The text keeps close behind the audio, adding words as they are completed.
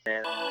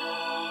Hello,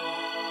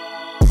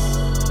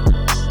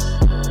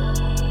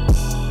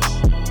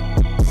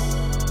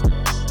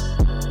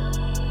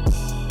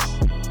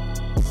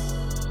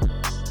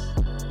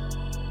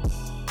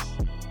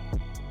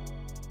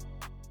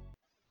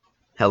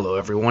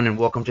 everyone, and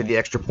welcome to the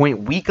Extra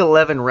Point Week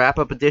 11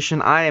 Wrap-Up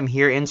Edition. I am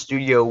here in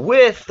studio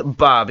with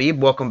Bobby.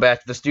 Welcome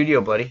back to the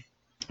studio, buddy.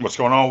 What's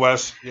going on,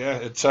 Wes? Yeah,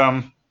 it's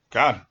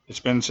it's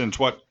been since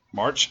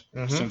March,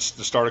 since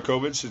the start of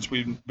COVID, since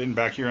we've been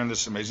back here in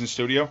this amazing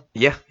studio.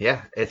 Yeah,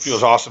 it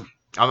feels awesome.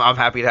 I'm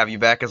happy to have you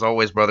back as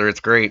always, brother. It's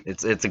great.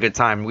 It's a good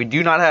time. We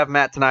do not have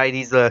Matt tonight.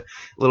 He's a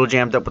little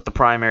jammed up with the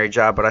primary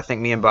job, but I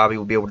think me and Bobby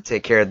will be able to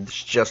take care of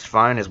this just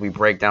fine as we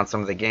break down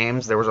some of the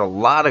games. There was a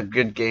lot of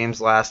good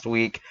games last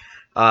week.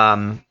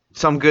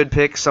 Some good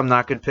picks, some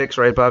not good picks,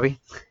 right, Bobby?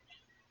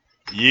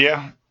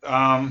 Yeah.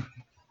 I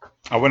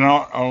went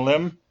out on a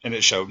limb, and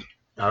it showed.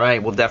 All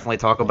right, we'll definitely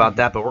talk about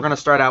that, but we're going to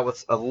start out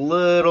with a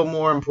little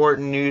more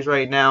important news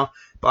right now.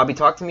 Bobby,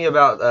 talk to me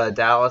about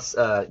Dallas,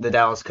 the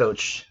Dallas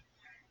coach.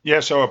 Yeah,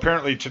 so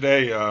apparently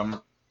today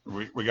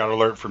we got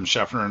alert from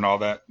Scheffner and all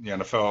that, the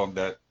NFL,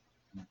 that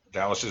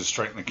Dallas's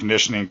strength and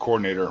conditioning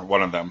coordinator,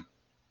 one of them,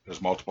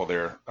 there's multiple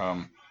there,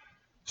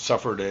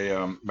 suffered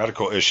a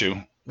medical issue.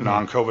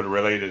 Non-COVID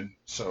related,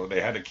 so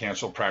they had to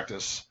cancel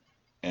practice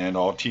and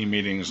all team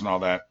meetings and all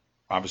that.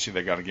 Obviously,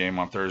 they got a game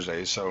on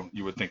Thursday, so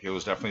you would think it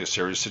was definitely a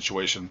serious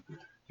situation,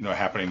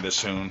 happening this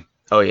soon.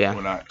 Oh, yeah.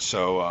 Whatnot.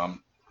 So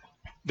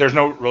there's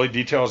no really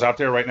details out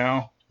there right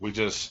now. We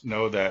just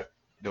know that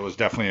there was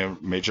definitely a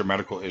major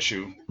medical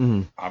issue.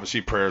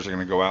 Obviously, prayers are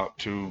going to go out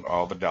to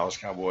all the Dallas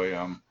Cowboy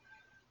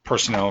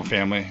personnel and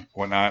family,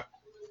 whatnot.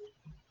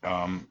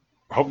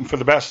 Hoping for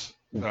the best.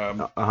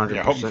 100%.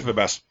 Yeah, hoping for the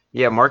best.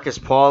 Yeah, Marcus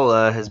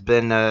Paul has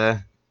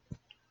been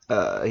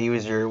he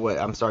was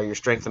your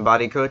strength and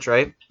body coach,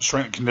 right?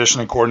 Strength and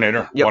conditioning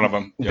coordinator, yep. One of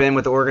them. Yep. Been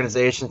with the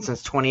organization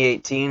since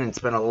 2018 and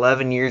spent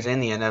 11 years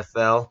in the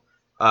NFL.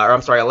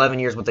 11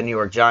 years with the New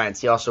York Giants.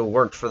 He also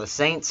worked for the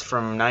Saints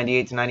from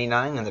 98 to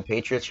 99 and the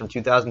Patriots from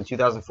 2000 to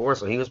 2004,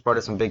 so he was part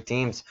of some big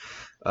teams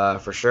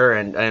for sure.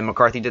 And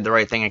McCarthy did the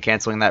right thing in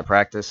canceling that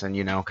practice and,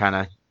 kind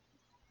of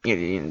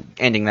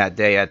ending that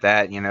day at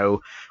that.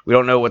 We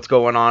don't know what's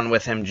going on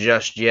with him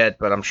just yet,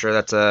 but I'm sure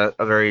that's a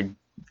very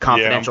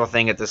confidential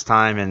thing at this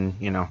time, and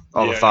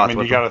all the thoughts.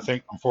 You got to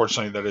think,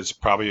 unfortunately, that it's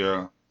probably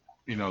a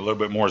little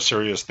bit more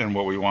serious than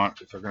what we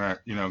want if they're gonna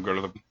go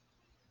to the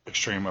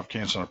extreme of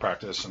canceling a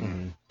practice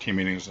and team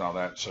meetings and all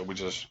that. So we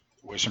just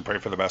wish and pray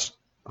for the best.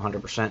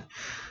 100%.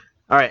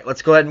 All right,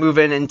 let's go ahead and move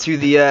into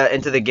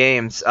the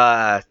games.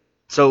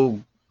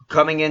 So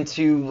coming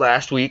into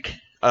last week.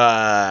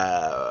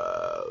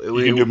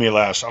 You can do me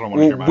last. I don't want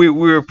to hear about it. We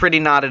were pretty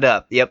knotted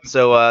up. Yep.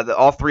 So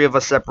all three of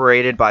us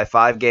separated by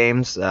 5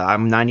 games.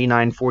 I'm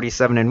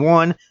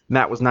 99-47-1.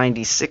 Matt was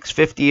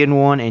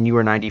 96-50-1, and you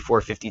were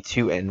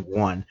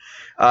 94-52-1.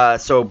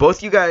 So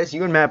both you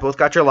and Matt both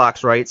got your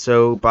locks right.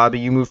 So Bobby,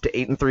 you moved to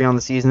 8-3 on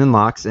the season in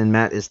locks, and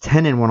Matt is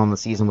 10-1 on the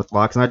season with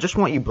locks. And I just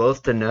want you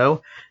both to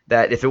know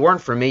that if it weren't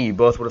for me, you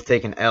both would have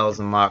taken L's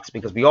in locks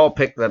because we all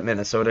picked that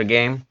Minnesota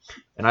game.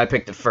 And I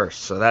picked it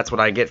first, so that's what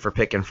I get for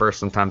picking first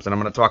sometimes. And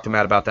I'm going to talk to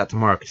Matt about that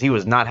tomorrow because he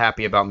was not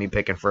happy about me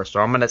picking first. So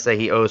I'm going to say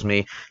he owes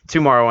me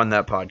tomorrow on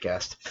that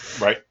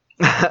podcast. Right.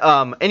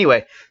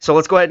 Anyway, so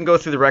let's go ahead and go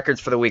through the records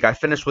for the week. I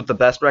finished with the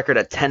best record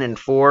at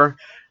 10-4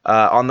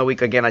 on the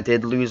week. Again, I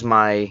did lose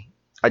my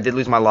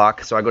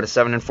lock, so I go to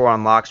 7-4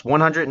 on locks.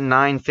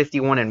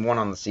 109-51-1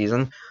 on the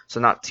season, so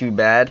not too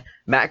bad.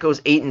 Matt goes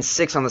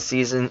 8-6 on the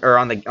season, or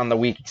on the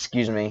week,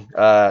 excuse me.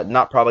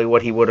 Not probably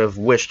what he would have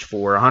wished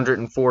for.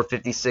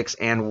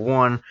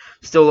 104-56-1,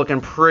 still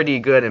looking pretty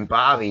good. And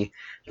Bobby,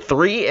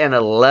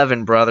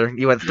 3-11, brother.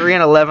 You went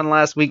 3-11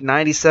 last week,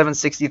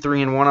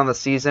 97-63-1 on the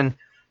season.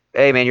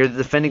 Hey man, you're the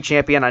defending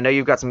champion. I know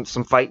you've got some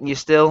fight in you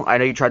still. I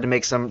know you tried to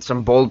make some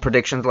bold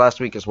predictions last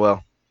week as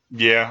well.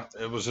 Yeah,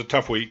 it was a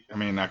tough week. I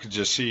mean, I could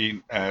just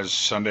see as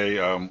Sunday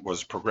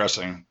was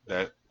progressing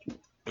that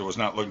it was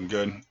not looking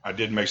good. I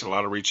did make a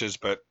lot of reaches,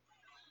 but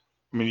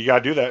I mean, you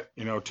got to do that,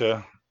 you got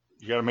to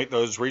make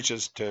those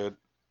reaches to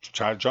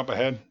try to jump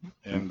ahead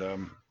and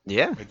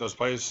make those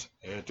plays.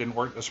 It didn't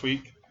work this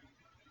week.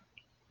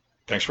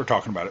 Thanks for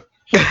talking about it.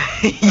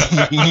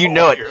 You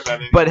know it.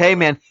 But hey,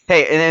 man.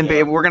 Hey, and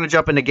then we're gonna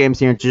jump into games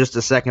here in just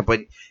a second.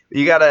 But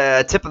you got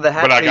a tip of the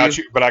hat. But I got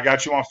you. But I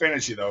got you on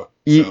fantasy though.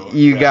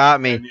 You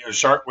got me. And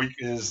Shark Week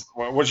is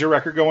what was your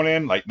record going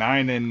in? Like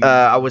 9-2.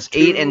 I was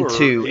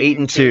 8-2.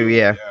 8-2.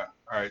 Yeah.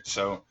 All right.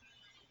 So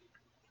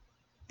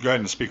go ahead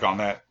and speak on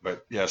that.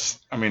 But yes,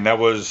 I mean that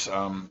was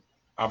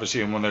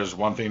obviously when there's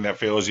one thing that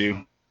fails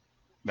you,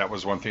 that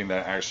was one thing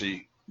that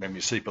actually made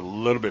me sleep a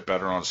little bit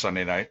better on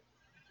Sunday night.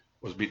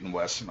 Was beating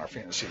Wes in our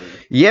fantasy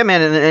league. Yeah,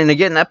 man, and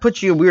again, that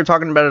puts you. We were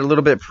talking about it a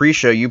little bit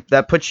pre-show.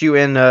 That puts you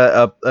in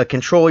a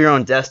control your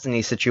own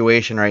destiny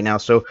situation right now.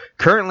 So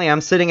currently,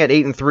 I'm sitting at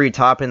 8-3,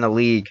 top in the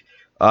league.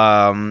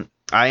 I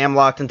am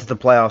locked into the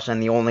playoffs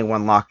and the only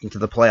one locked into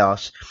the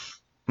playoffs.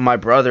 my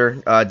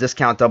brother,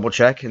 discount double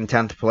check in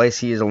 10th place.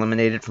 He is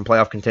eliminated from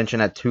playoff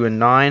contention at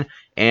 2-9.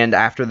 And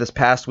after this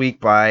past week,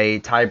 by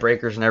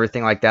tiebreakers and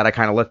everything like that, I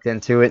kind of looked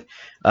into it.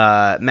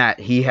 Matt,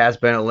 he has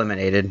been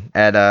eliminated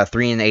at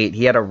 3-8.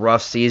 He had a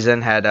rough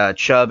season. Had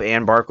Chubb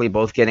and Barkley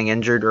both getting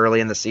injured early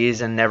in the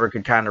season. Never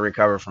could kind of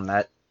recover from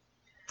that.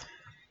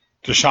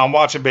 Deshaun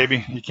Watson, baby,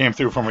 he came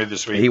through for me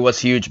this week. He was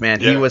huge,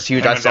 man. Yeah. He was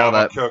huge. I saw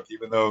that. Cook,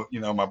 even though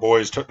my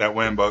boys took that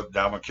win, but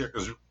Dalvin Cook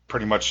was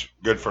pretty much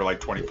good for like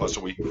 20 plus a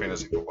week in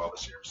fantasy football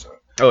this year. So.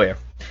 Oh yeah.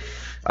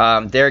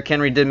 Derrick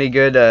Henry did me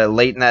good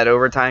late in that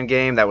overtime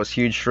game. That was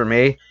huge for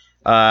me.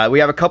 We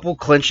have a couple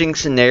clinching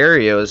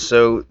scenarios.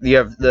 So you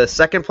have the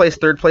second place,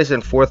 third place,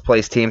 and fourth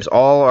place teams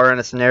all are in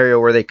a scenario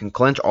where they can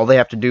clinch. All they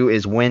have to do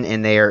is win,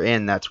 and they are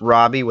in. That's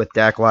Robbie with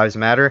Dak Lives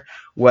Matter,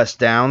 Wes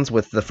Downs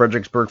with the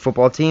Fredericksburg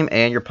football team,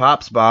 and your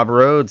pops, Bob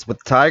Rhodes with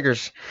the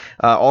Tigers.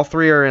 All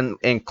three are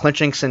in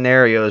clinching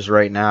scenarios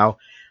right now.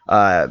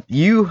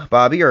 You,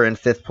 Bobby, are in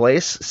fifth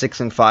place,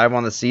 6-5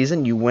 on the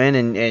season. You win,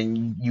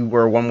 and you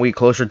were 1 week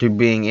closer to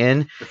being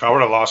in. If I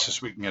would have lost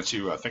this week against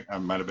you, I think I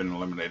might have been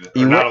eliminated.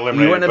 You wouldn't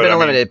have been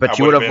eliminated, but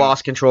you would have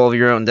lost control of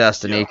your own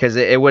destiny because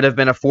it would have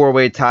been a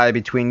four-way tie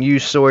between you,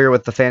 Sawyer,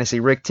 with the Fantasy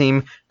Rick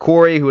team,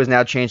 Corey, who has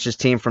now changed his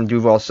team from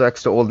Duval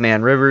Sucks to Old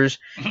Man Rivers,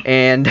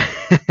 and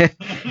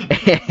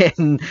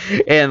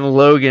and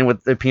Logan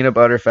with the Peanut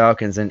Butter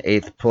Falcons in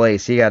eighth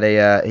place. He got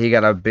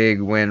a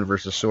big win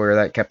versus Sawyer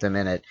that kept him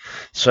in it.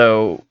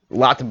 So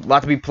lot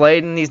to be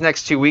played in these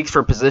next 2 weeks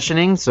for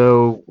positioning.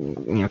 So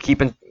we'll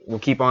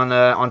keep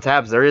on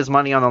tabs. There is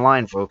money on the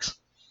line, folks.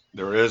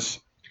 There is.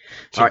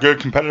 It's a good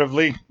competitive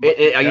league.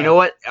 You know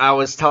what? I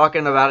was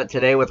talking about it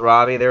today with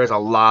Robbie. There is a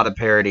lot of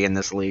parity in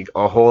this league,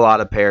 a whole lot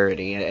of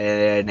parity,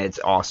 and it's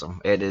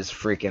awesome. It is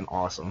freaking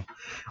awesome.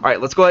 All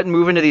right, let's go ahead and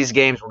move into these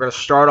games. We're going to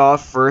start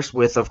off first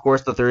with, of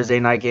course, the Thursday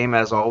night game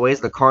as always.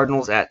 The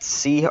Cardinals at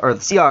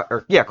Cardinals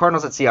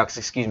at Seahawks.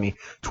 Excuse me.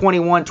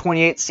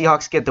 21-28.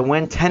 Seahawks get the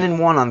win. 10-1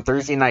 on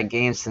Thursday night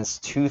games since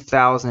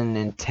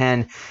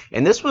 2010,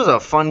 and this was a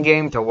fun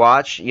game to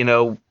watch.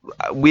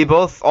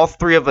 All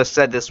three of us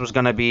said this was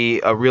going to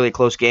be a really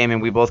close game,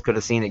 and we both could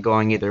have seen it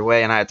going either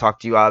way. And I had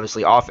talked to you,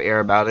 obviously, off air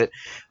about it.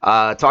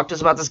 Talk to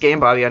us about this game,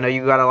 Bobby. I know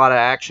you got a lot of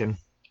action.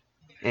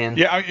 And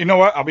yeah, you know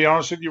what? I'll be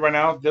honest with you right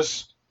now.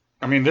 This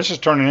is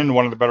turning into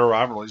one of the better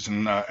rivalries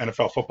in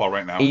NFL football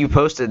right now. You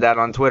posted that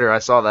on Twitter. I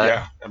saw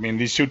that. Yeah,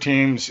 these two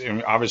teams,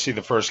 and obviously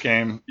the first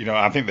game,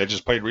 I think they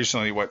just played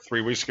recently,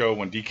 3 weeks ago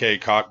when DK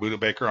caught Buda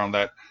Baker on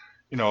that,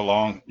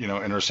 long,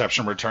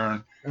 interception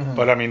return. Mm-hmm.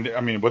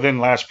 But within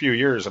the last few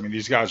years,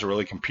 these guys are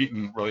really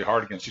competing really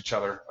hard against each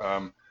other.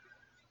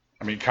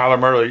 Kyler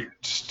Murray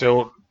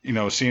still,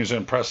 seems to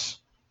impress.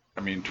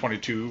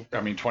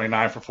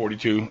 29 for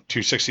 42,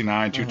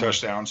 269, 2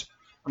 touchdowns.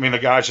 The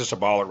guy's just a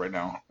baller right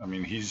now.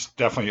 He's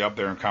definitely up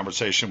there in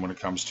conversation when it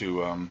comes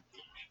to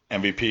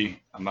MVP.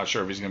 I'm not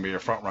sure if he's going to be a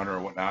front runner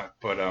or whatnot,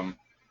 but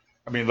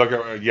look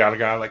at you got a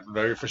guy like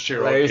Larry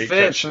Fitzgerald,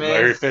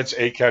 Larry Fitz,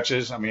 8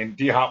 catches.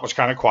 D-Hop was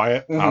kind of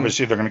quiet. Mm-hmm.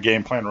 Obviously, they're going to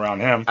game plan around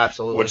him,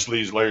 absolutely, which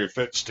leaves Larry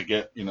Fitz to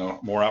get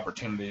more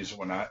opportunities and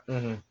whatnot.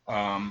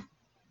 Mm-hmm.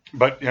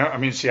 But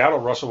Seattle,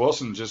 Russell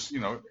Wilson just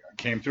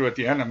came through at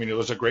the end. It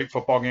was a great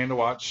football game to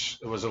watch.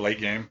 It was a late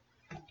game.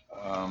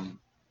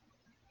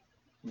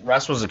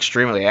 Russ was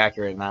extremely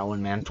accurate in that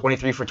one, man.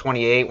 23 for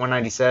 28,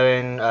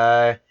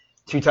 197,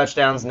 2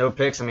 touchdowns, no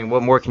picks.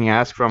 What more can you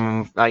ask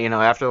from him?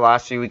 After the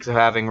last few weeks of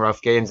having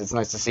rough games, it's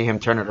nice to see him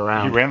turn it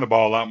around. He ran the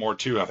ball a lot more,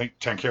 too. I think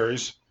 10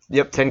 carries.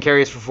 Yep, 10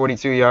 carries for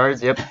 42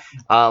 yards. Yep.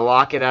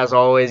 Lockett, as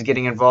always,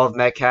 getting involved.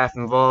 Metcalf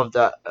involved.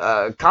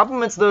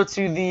 Compliments, though,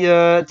 to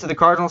the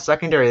Cardinals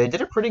secondary. They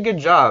did a pretty good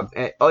job.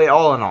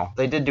 All in all,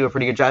 they did do a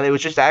pretty good job. It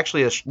was just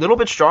actually a little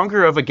bit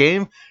stronger of a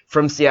game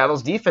from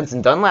Seattle's defense,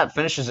 and Dunlap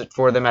finishes it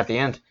for them at the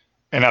end.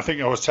 And I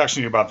think I was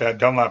texting you about that.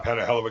 Dunlap had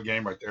a hell of a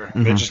game right there.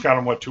 Mm-hmm. They just got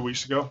him, 2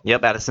 weeks ago?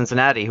 Yep, out of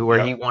Cincinnati,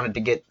 where he wanted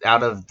to get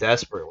out of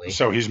desperately.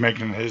 So he's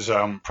making his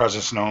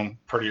presence known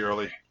pretty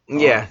early.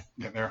 Yeah.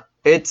 Getting there.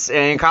 And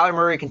Kyler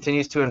Murray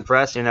continues to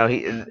impress.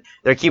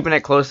 They're keeping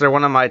it close. They're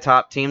one of my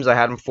top teams. I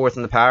had them 4th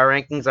in the power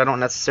rankings. I don't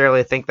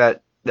necessarily think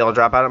that they'll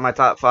drop out of my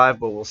top 5,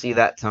 but we'll see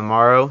that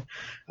tomorrow.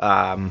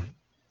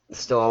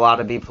 Still a lot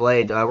to be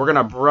played. We're going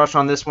to brush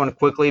on this one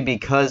quickly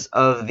because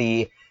of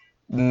the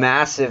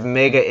massive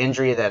mega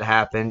injury that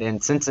happened,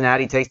 and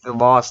Cincinnati takes the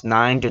loss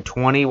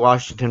 9-20.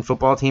 Washington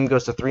football team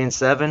goes to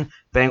 3-7.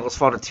 Bengals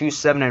fall to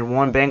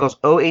 2-7-1. Bengals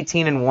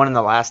 0-18-1 in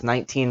the last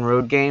 19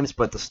 road games.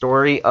 But the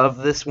story of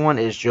this one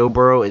is Joe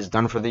Burrow is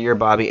done for the year.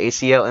 Bobby,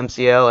 ACL,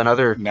 MCL, and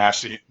other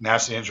nasty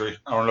injury.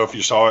 I don't know if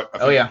you saw it.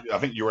 I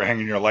think you were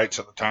hanging your lights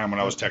at the time when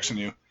I was texting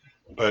you,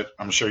 but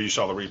I'm sure you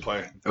saw the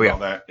replay. All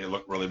that it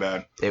looked really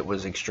bad. It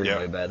was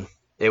extremely bad.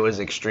 It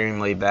was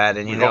extremely bad,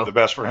 and we hope the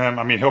best for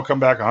him. He'll come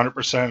back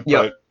 100%,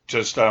 but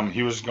just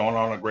he was going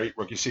on a great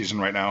rookie season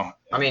right now.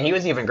 He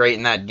was even great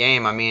in that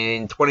game.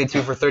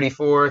 22 for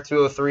 34,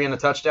 203 and a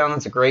touchdown.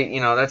 That's a great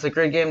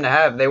game to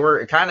have. They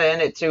were kind of in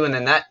it too, and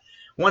then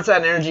once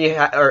that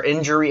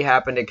injury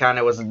happened, it kind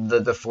of was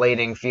the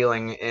deflating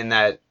feeling in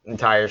that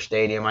entire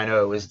stadium. I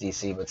know it was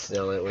DC, but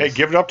still, it was. Hey,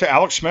 give it up to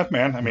Alex Smith,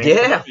 man. I mean,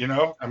 yeah.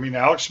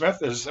 Alex Smith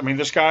is. I mean,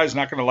 this guy is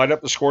not going to light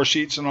up the score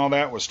sheets and all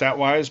that with stat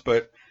wise,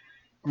 but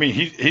I mean,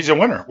 he's a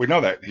winner. We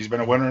know that he's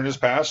been a winner in his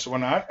past.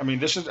 When not, I mean,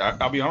 this is.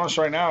 I'll be honest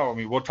right now. I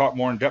mean, we'll talk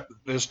more in depth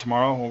this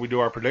tomorrow when we do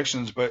our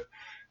predictions, but.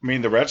 I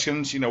mean, the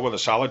Redskins, with a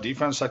solid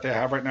defense like they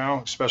have right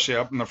now, especially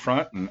up in the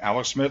front, and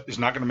Alex Smith is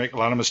not going to make a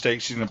lot of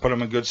mistakes. He's going to put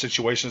them in good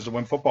situations to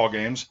win football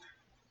games.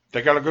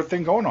 They got a good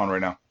thing going on right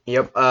now.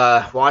 Yep.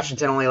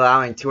 Washington only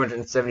allowing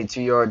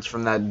 272 yards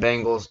from that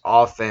Bengals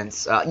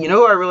offense.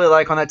 Who I really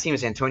like on that team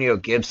is Antonio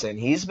Gibson.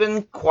 He's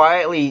been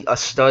quietly a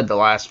stud the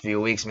last few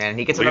weeks, man.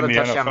 He gets another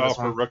touchdown in the NFL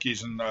for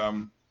rookies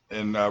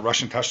in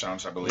rushing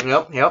touchdowns, I believe.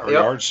 Yep.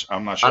 Yards.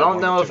 I'm not sure. I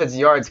don't know if it's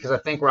yards because I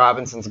think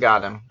Robinson's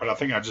got him. But I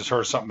think I just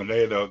heard something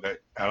today though that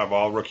out of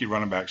all rookie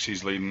running backs,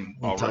 he's leading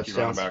all rookie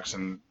running backs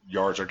in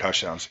yards or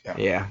touchdowns.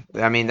 Yeah.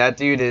 I mean that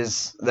dude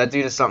is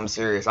something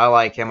serious. I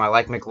like him. I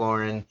like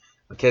McLaurin.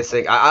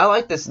 McKissick. I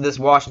like this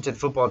Washington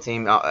football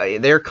team.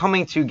 They're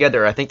coming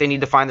together. I think they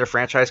need to find their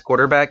franchise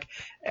quarterback,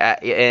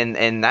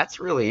 and that's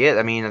really it.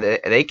 I mean,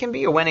 they can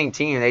be a winning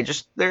team.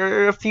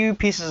 They're a few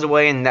pieces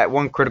away, and that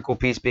one critical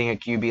piece being a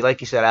QB.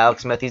 Like you said,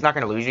 Alex Smith. He's not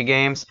going to lose you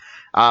games,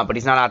 but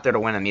he's not out there to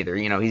win them either.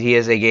 He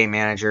is a game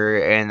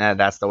manager, and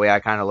that's the way I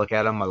kind of look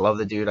at him. I love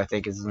the dude. I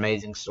think it's an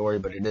amazing story,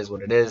 but it is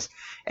what it is.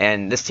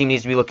 And this team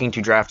needs to be looking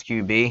to draft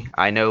QB.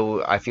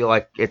 I feel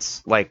like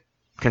it's like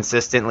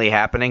consistently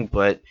happening,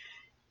 but.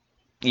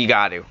 You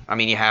got to. I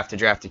mean, you have to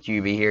draft a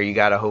QB here. You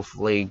got to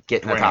hopefully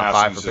get in the top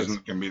 5. Dwayne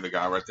isn't going to be the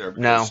guy right there.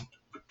 No.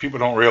 People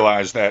don't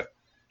realize that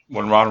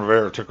when Ron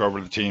Rivera took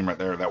over the team right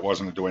there, that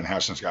wasn't a Dwayne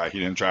Haskins guy. He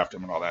didn't draft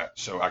him and all that.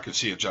 So I could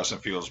see a Justin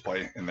Fields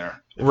play in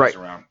there. Right.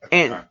 Around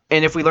and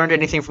if we learned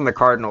anything from the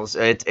Cardinals,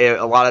 a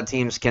lot of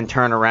teams can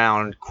turn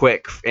around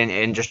quick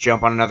and just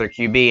jump on another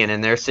QB. And in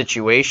their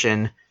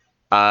situation,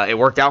 it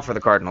worked out for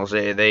the Cardinals.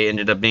 They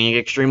ended up being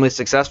extremely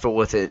successful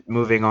with it,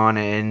 moving on,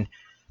 and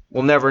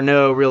we'll never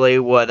know really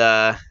what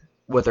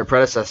their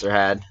predecessor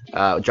had,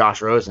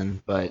 Josh Rosen,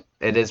 but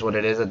it is what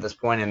it is at this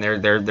point, and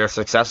they're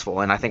successful.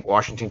 And I think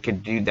Washington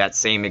could do that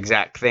same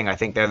exact thing. I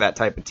think they're that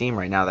type of team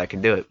right now that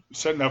could do it.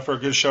 Setting up for a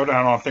good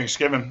showdown on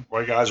Thanksgiving,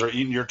 while you guys are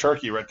eating your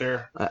turkey right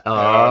there.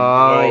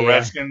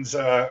 Redskins,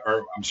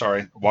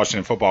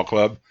 Washington Football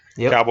Club,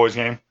 Cowboys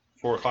game,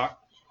 4:00.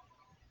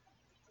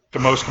 The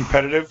most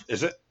competitive,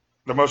 is it?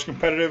 The most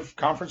competitive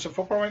conference of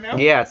football right now?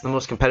 Yeah, it's the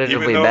most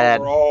competitively Even though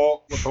bad. We're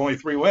all with only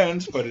 3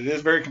 wins, but it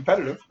is very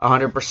competitive.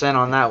 100%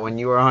 on that one.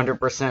 You were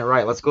 100%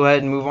 right. Let's go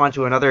ahead and move on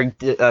to another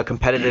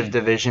competitive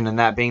division, and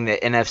that being the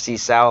NFC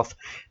South.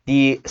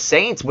 The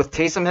Saints, with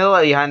Taysom Hill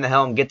behind the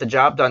helm, get the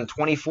job done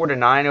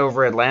 24-9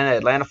 over Atlanta.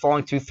 Atlanta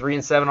falling to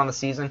 3-7 on the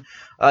season.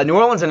 New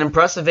Orleans an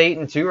impressive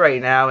 8-2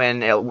 right now,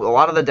 and a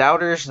lot of the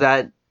doubters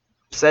that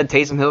said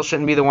Taysom Hill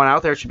shouldn't be the one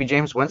out there, it should be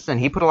Jameis Winston.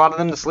 He put a lot of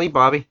them to sleep,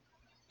 Bobby.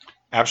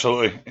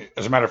 Absolutely.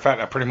 As a matter of fact,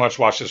 I pretty much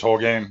watched this whole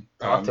game.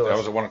 That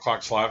was a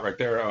 1:00 slot right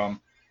there.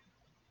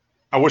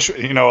 I wish,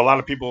 a lot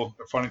of people,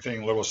 a funny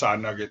thing, a little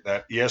side nugget,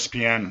 that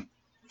ESPN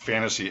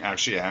Fantasy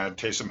actually had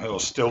Taysom Hill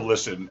still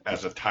listed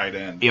as a tight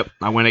end. Yep,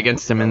 I went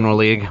against him in the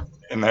league.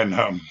 And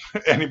then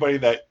anybody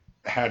that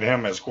had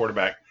him as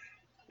quarterback,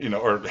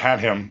 or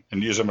had him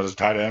and used him as a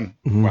tight end,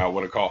 wow,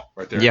 what a call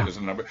right there. Yeah.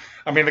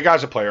 I mean, the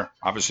guy's a player,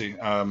 obviously.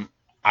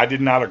 I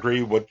did not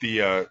agree with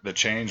the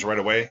change right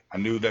away. I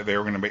knew that they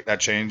were going to make that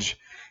change.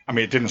 I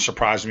mean, it didn't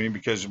surprise me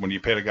because when you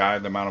paid a guy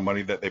the amount of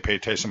money that they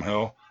paid Taysom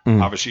Hill,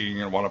 obviously you're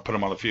going to want to put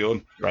him on the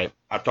field. Right.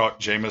 I thought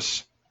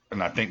Jameis,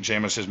 and I think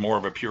Jameis is more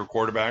of a pure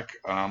quarterback.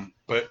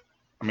 But,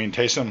 I mean,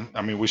 Taysom,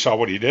 I mean, we saw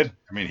what he did.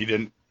 I mean, he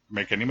didn't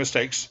make any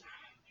mistakes.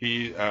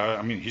 He's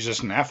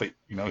just an athlete.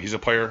 He's a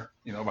player,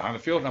 behind the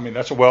field. I mean,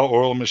 that's a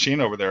well-oiled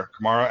machine over there.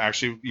 Kamara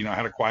actually,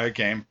 had a quiet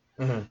game.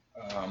 Mm-hmm.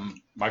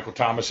 Michael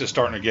Thomas is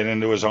starting to get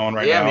into his own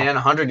right now. Yeah, man,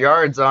 100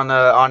 yards on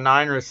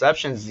 9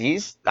 receptions.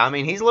 He's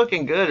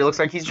looking good. It looks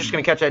like he's just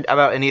going to catch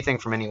about anything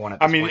from anyone at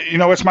this point.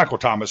 It's Michael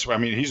Thomas. I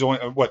mean, he's only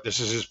this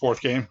is his 4th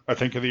game, I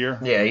think, of the year.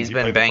 Yeah, he's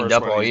been banged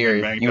up all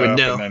year. You would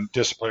know. And then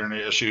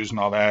disciplinary issues and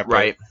all that.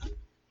 Right. But,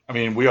 I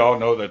mean, we all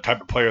know the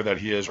type of player that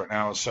he is right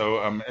now.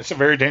 So it's a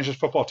very dangerous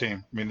football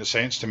team. I mean, the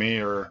Saints, to me,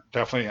 are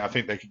definitely, I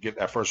think they could get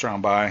that first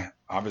round bye,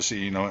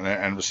 obviously, in the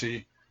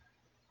NFC.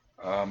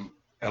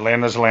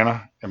 Atlanta's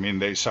Atlanta. I mean,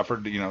 they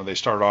suffered. They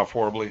started off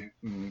horribly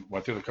and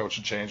went through the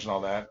coaching change and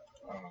all that.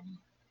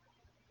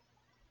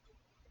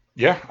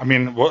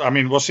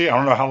 We'll see. I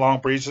don't know how long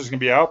Brees is going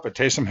to be out, but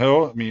Taysom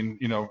Hill. I mean,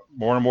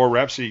 more and more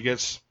reps he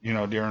gets.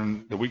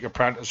 During the week of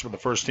practice with the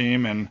first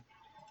team, and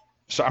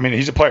so I mean,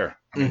 he's a player.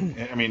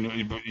 I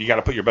mean, you got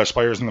to put your best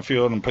players in the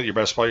field and put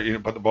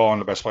the ball in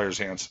the best players'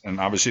 hands, and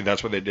obviously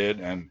that's what they did,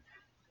 and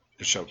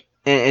it showed.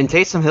 And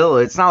Taysom Hill,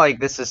 it's not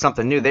like this is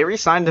something new. They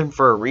re-signed him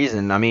for a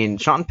reason. I mean,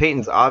 Sean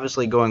Payton's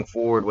obviously going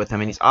forward with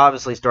him, and he's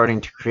obviously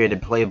starting to create a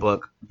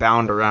playbook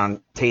bound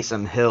around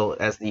Taysom Hill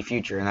as the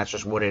future, and that's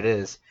just what it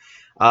is.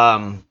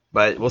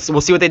 But we'll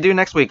see what they do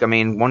next week. I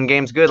mean, one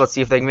game's good. Let's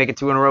see if they can make it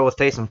 2 in a row with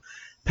Taysom.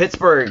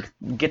 Pittsburgh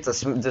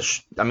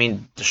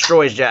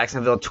destroys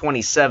Jacksonville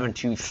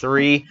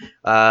 27-3.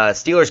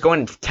 Steelers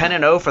going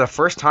 10-0 for the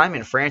first time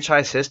in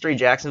franchise history.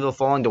 Jacksonville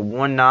falling to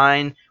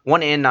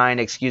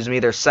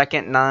 1-9, their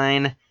second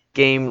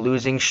 9-game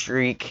losing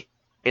streak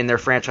in their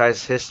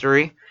franchise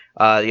history.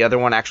 The other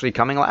one actually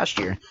coming last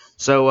year.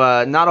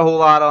 So not a whole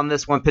lot on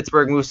this one.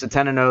 Pittsburgh moves to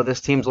 10-0.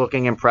 This team's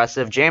looking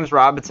impressive. James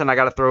Robinson, I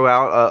got to throw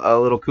out a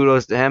little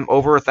kudos to him.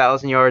 Over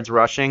 1,000 yards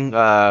rushing.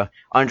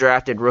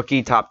 Undrafted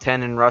rookie, top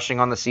 10 in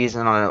rushing on the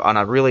season on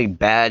a really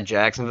bad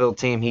Jacksonville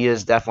team. He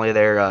is definitely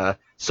their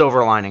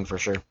silver lining for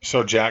sure.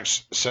 So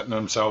Jack's setting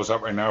themselves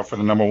up right now for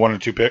the number 1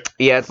 and 2 pick?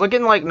 Yeah, it's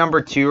looking like number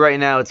 2 right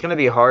now. It's going to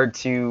be hard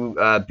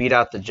to beat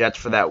out the Jets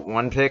for that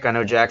 1 pick. I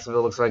know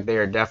Jacksonville looks like they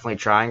are definitely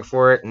trying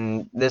for it,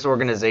 and this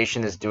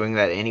organization is doing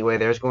that anyway.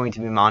 There's going to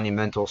be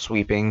monumental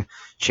sweeping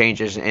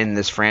changes in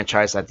this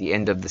franchise at the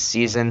end of the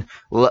season.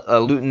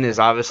 Luton is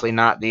obviously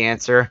not the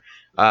answer.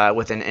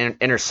 With an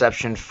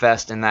interception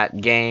fest in that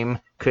game,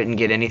 couldn't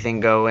get anything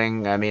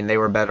going. I mean, they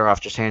were better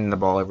off just handing the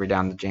ball every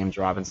down to James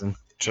Robinson.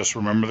 Just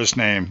remember this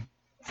name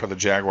for the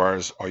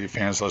Jaguars. All you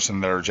fans listening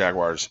that are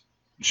Jaguars,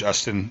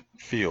 Justin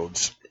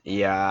Fields.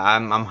 Yeah,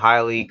 I'm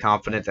highly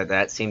confident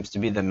that seems to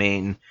be the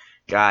main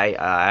guy.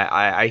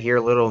 I hear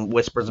little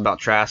whispers about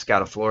Trask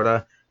out of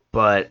Florida,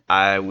 but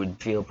I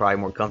would feel probably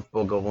more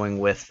comfortable going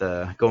with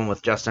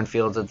Justin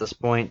Fields at this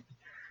point.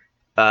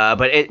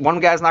 But one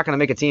guy's not going to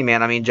make a team,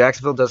 man. I mean,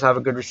 Jacksonville does have a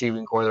good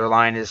receiving core. Their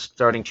line is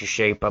starting to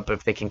shape up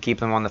if they can keep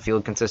them on the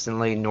field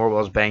consistently.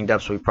 Norwell's banged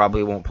up, so he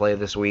probably won't play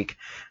this week.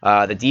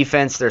 The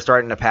defense, they're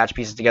starting to patch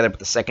pieces together, but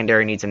the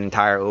secondary needs an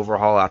entire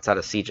overhaul outside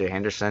of C.J.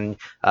 Henderson.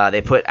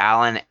 They put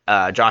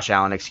Josh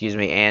Allen,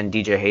 and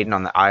DJ Hayden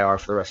on the IR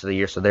for the rest of the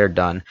year, so they're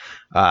done,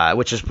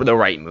 which is the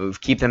right move.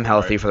 Keep them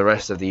healthy for the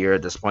rest of the year.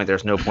 At this point,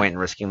 there's no point in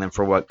risking them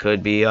for what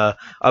could be a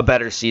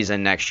better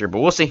season next year. But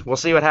we'll see. We'll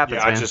see what happens,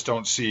 Yeah, man. I just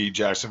don't see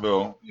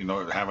Jacksonville,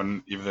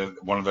 having even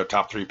one of the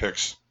top 3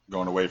 picks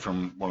going away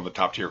from one of the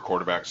top tier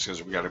quarterbacks,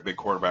 because we got a big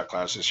quarterback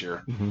class this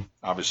year. Mm-hmm.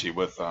 Obviously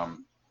with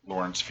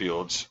Lawrence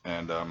Fields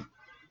and the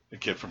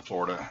kid from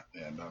Florida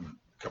and a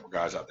couple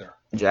guys out there.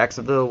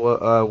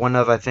 Jacksonville, one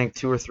of I think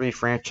 2 or 3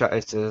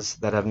 franchises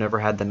that have never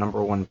had the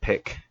number 1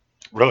 pick.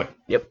 Really?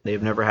 Yep,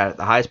 they've never had it.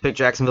 The highest pick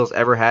Jacksonville's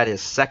ever had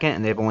is second,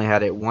 and they've only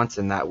had it once,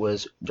 and that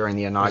was during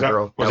the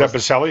inaugural. Was that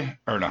Baselli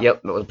or no?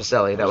 Yep, it was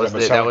Baselli.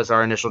 That was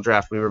our initial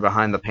draft. We were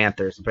behind the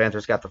Panthers. The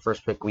Panthers got the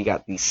first pick. We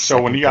got the second.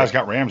 So when you guys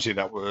got Ramsey,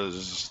 that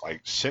was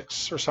like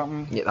 6 or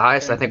something. Yeah, the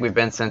highest I think we've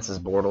been since is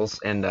Bortles,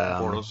 and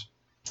Bortles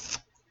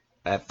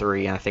at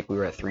 3, and I think we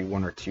were at 3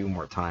 1 or 2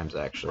 more times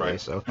actually.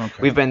 Right. So okay.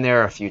 We've been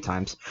there a few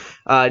times.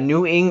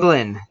 New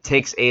England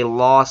takes a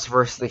loss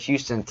versus the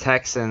Houston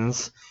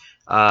Texans.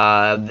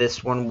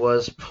 This one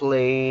was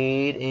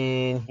played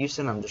in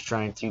Houston. I'm just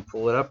trying to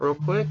pull it up real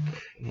quick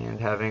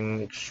and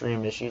having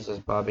extreme issues, as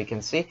Bobby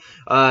can see.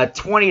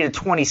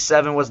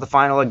 20-27 was the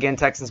final. Again,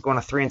 Texans going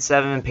to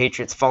 3-7.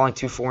 Patriots falling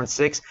to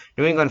 4-6.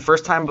 New England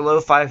first time below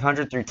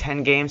 500 through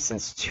 10 games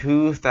since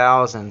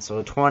 2000.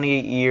 So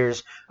 28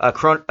 years.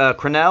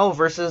 Crennel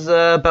versus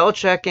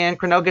Belichick, and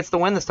Crennel gets the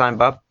win this time,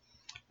 Bob.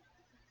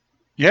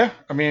 Yeah,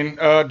 I mean,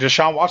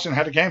 Deshaun Watson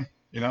had a game.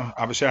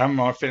 Obviously I'm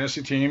on a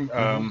fantasy team.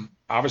 Mm-hmm.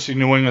 Obviously,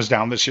 New England's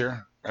down this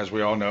year, as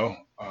we all know.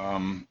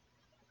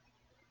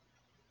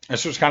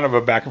 This was kind of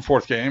a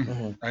back-and-forth game.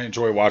 Mm-hmm. I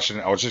enjoy watching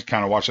it. I was just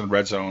kind of watching the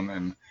red zone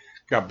and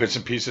got bits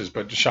and pieces.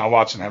 But Deshaun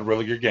Watson had a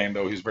really good game,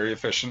 though. He's very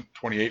efficient,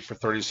 28 for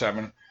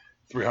 37,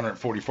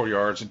 344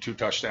 yards and 2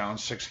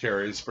 touchdowns, 6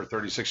 carries for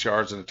 36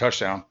 yards and a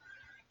touchdown.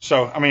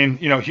 So, I mean,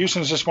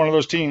 Houston's just one of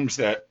those teams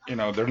that,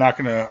 they're not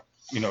going to,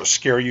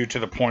 scare you to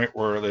the point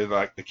where they're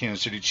like the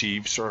Kansas City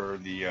Chiefs or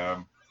the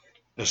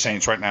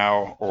Saints right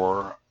now,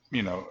 or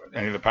any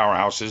of the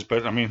powerhouses.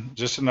 But I mean,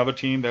 just another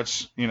team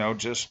that's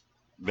just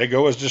they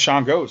go as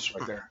Deshaun goes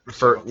right there.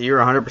 You're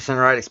 100%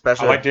 right,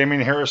 especially. I like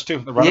Damian Harris too,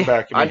 the running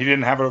back. He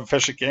didn't have an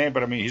efficient game,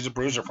 but I mean, he's a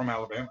bruiser from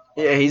Alabama.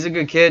 Yeah, he's a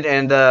good kid,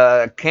 and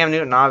Cam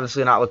Newton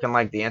obviously not looking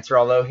like the answer.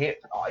 Although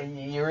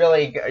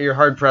you're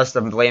hard pressed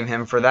to blame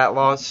him for that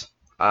loss.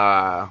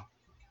 But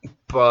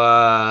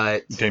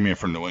Damian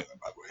from New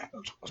England, by the way. That's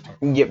what I was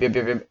talking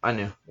about. Yep. I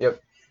knew.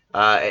 Yep.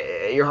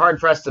 You're hard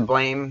pressed to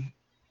blame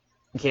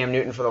Cam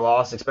Newton for the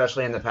loss,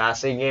 especially in the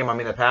passing game. I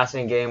mean, the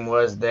passing game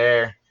was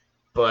there,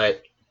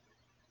 but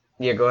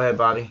yeah, go ahead,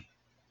 Bobby.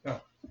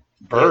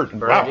 Bird.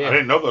 Wow, yeah. I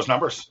didn't know those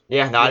numbers.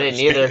 Yeah, no, I didn't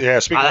either. Yeah,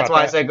 that's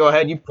why I said go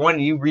ahead. You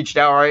pointed, you reached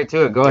out right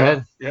to it. Go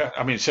ahead. Yeah,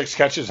 I mean, 6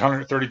 catches,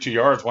 132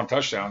 yards, 1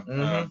 touchdown.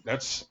 Mm-hmm.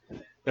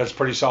 That's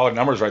pretty solid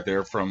numbers right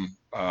there from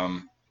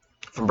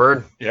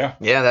Bird. Yeah.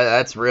 Yeah,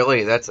 that's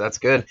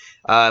good.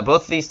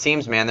 Both of these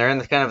teams, man, they're in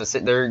the kind of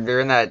they're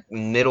in that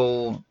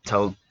middle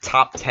to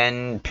top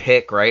 10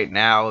 pick right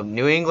now.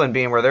 New England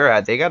being where they're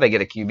at, they got to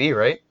get a QB,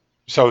 right?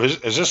 So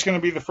is this going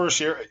to be the first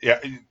year? Yeah.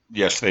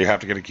 Yes, they have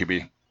to get a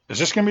QB. Is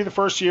this going to be the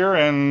first year?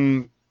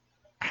 And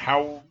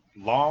how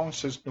long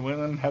since New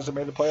England hasn't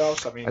made the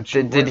playoffs? I mean,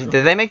 did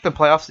they make the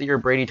playoffs the year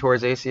Brady tore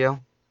his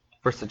ACL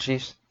versus the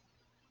Chiefs?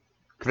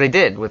 Because they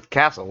did with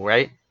Castle,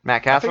 right? Matt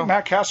I think Castle?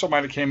 Matt Castle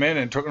might have came in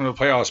and took them to the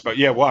playoffs, but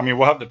yeah, well, I mean,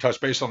 we'll have to touch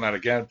base on that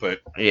again.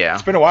 But Yeah.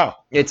 it's been a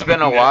while. It's I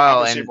been a mean, while,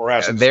 obviously, and if we're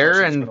asking this they're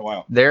question, it's been in a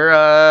while.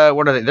 they're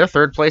what are they? They're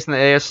third place in the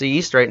AFC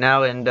East right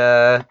now, and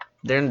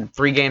they're in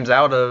 3 games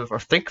out of, or I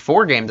think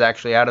 4 games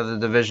actually out of the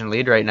division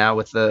lead right now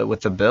with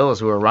the Bills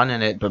who are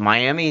running it. But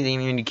Miami, I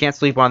mean, you can't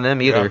sleep on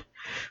them either.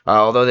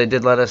 Although they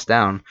did let us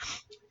down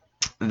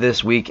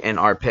this week in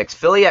our picks.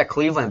 Philly at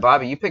Cleveland.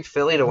 Bobby, you picked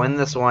Philly to win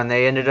this one.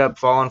 They ended up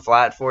falling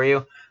flat for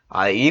you.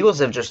 Eagles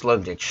have just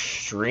looked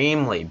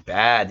extremely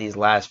bad these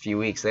last few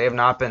weeks. They have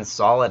not been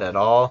solid at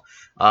all.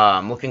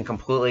 Looking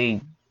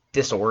completely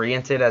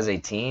disoriented as a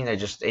team. They're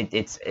just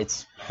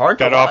it's hard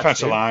to That watch,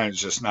 offensive dude. line is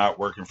just not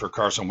working for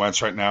Carson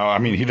Wentz right now. I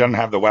mean, he doesn't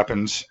have the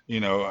weapons.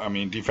 I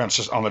mean,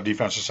 defenses on the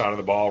defensive side of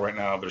the ball right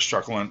now, they're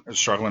struggling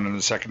in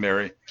the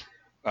secondary.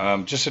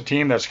 Just a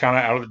team that's kind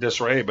of out of the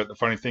disarray. But the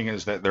funny thing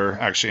is that they're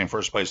actually in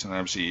first place in the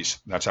NFC East.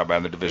 That's how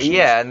bad the division is.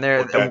 Yeah, and they're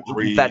Look at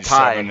 3, that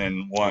tie.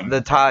 7-1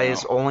 The tie right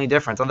is now. only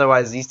difference.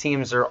 Otherwise, these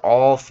teams are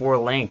all 4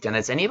 linked, and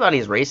it's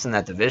anybody's race in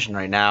that division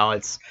right now.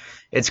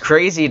 It's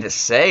crazy to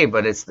say,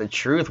 but it's the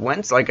truth.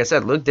 Wentz, like I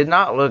said, did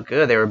not look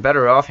good. They were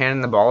better off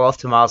handing the ball off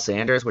to Miles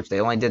Sanders, which they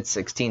only did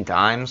 16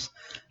 times.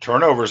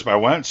 Turnovers by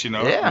Wentz,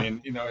 Yeah. I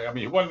mean,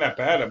 it wasn't that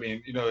bad. I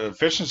mean, the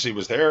efficiency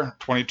was there,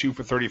 22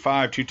 for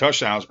 35, 2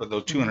 touchdowns, but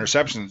those 2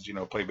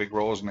 interceptions, play big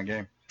roles in the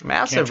game.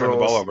 Massive turn the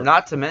ball roles. over.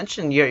 Not to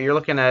mention, you're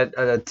looking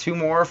at 2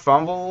 more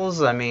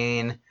fumbles. I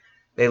mean,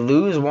 they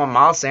lose one.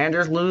 Miles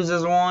Sanders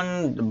loses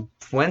one.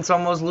 Wentz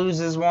almost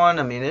loses one.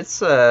 I mean,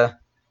 it's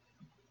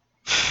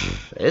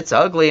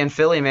ugly in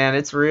Philly, man.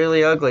 It's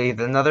really ugly.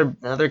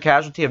 Another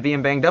casualty of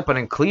being banged up. But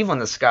in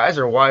Cleveland, the skies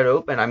are wide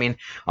open. I mean,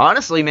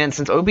 honestly, man,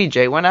 since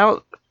OBJ went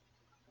out,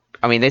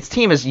 I mean, this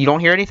team is, you don't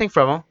hear anything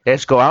from them. They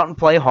just go out and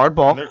play hard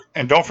ball.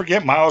 And don't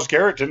forget, Myles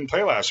Garrett didn't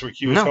play last week.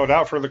 He was held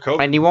out for the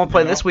COVID. And he won't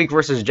play this week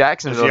versus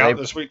Jacksonville. Is he out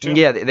this week too?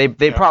 Yeah,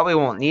 they probably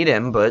won't need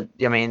him, but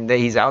I mean,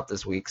 he's out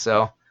this week.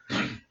 So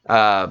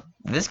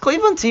this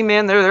Cleveland team,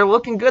 man, they're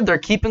looking good. They're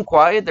keeping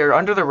quiet. They're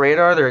under the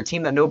radar. They're a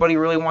team that nobody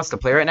really wants to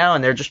play right now,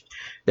 and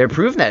they're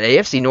proving that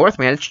AFC North,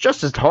 man, it's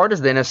just as hard as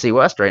the NFC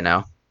West right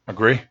now.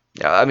 Agree.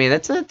 Yeah, I mean,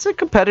 it's a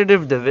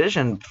competitive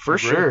division for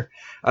sure.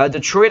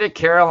 Detroit at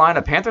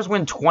Carolina. Panthers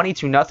win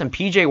 22-0.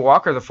 P.J.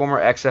 Walker, the former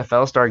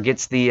XFL star,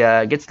 gets the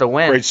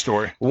win. Great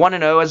story.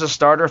 1-0 as a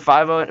starter,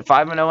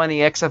 5-0 in the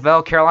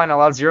XFL. Carolina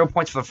allowed 0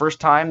 points for the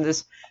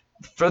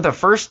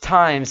first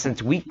time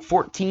since week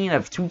 14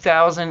 of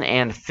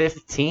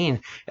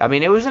 2015. I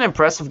mean, it was an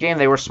impressive game.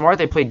 They were smart.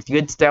 They played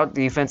good, stout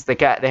defense. They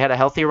had a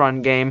healthy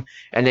run game,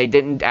 and they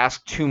didn't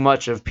ask too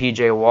much of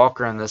P.J.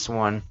 Walker in this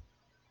one.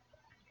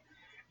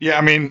 Yeah,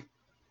 I mean,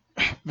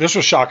 this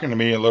was shocking to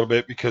me a little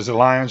bit because the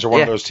Lions are one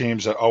of those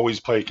teams that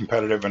always play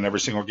competitive in every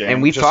single game.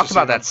 And we've talked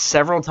about that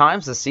several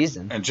times this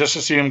season. And just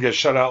to see them get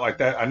shut out like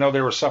that, I know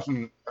they were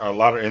suffering a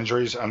lot of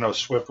injuries. I know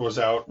Swift was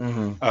out.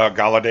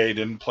 Galladay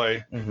didn't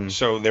play.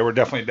 So they were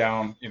definitely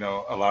down,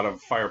 a lot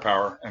of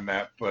firepower in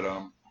that. But,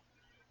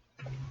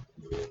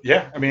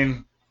 yeah, I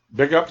mean,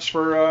 big ups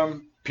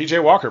for P.J.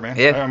 Walker, man.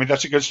 Yeah. I mean,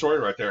 that's a good story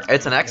right there.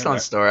 It's an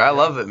excellent story. I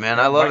love it, man.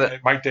 I love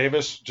it. Mike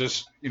Davis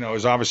just,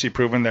 is obviously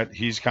proven that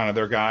he's kind of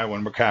their guy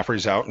when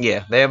McCaffrey's out.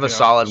 Yeah, they have a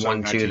solid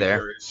 1-2 there.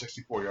 Carries,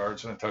 64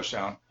 yards and a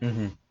touchdown.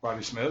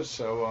 Roddy Smith.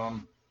 So,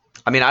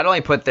 I mean, I'd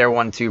only put their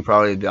 1-2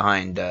 probably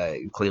behind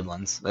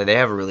Cleveland's. They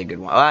have a really good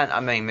one. I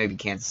mean, maybe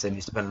Kansas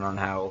City's depending on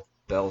how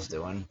Bell's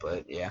doing,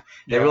 but yeah,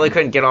 they really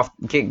couldn't get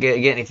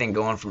anything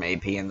going from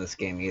AP in this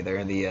game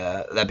either.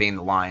 That being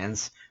the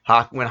Lions.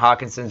 When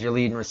Hawkinson's your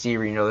leading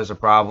receiver, there's a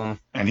problem.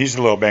 And he's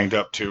a little banged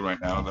up too right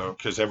now, though,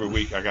 because every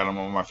week I got him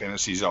on my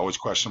fantasy. He's always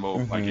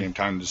questionable, like game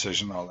time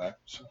decision, all that.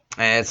 So.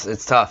 And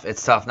it's tough.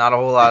 It's tough. Not a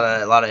whole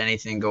lot of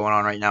anything going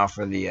on right now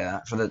for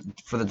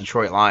the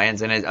Detroit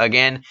Lions. And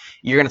again,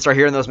 you're gonna start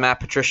hearing those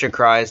Matt Patricia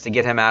cries to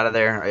get him out of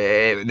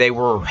there. They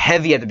were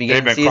heavy at the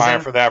beginning of the season. They've been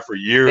crying for that for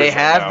years. They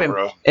have been,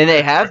 and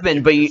they have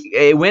been. But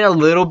it went a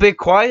little bit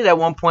quiet at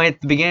one point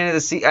at the beginning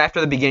of the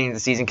after the beginning of the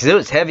season, because it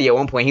was heavy at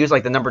one point. He was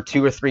like the number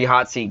 2 or 3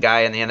 hot seat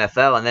guy in the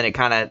NFL, and then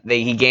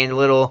he gained a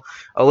little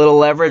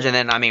leverage, and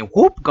then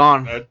whoop,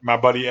 gone. My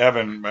buddy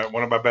Evan,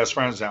 one of my best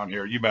friends down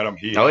here, you met him.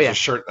 He has a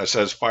shirt that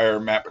says "Fire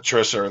Matt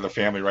Patricia" or the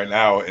family right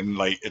now, and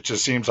it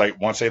just seems like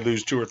once they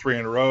lose 2 or 3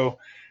 in a row,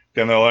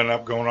 then they'll end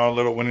up going on a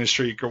little winning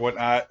streak or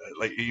whatnot.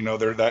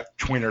 They're that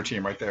tweener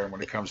team right there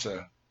when it comes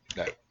to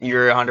that.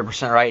 You're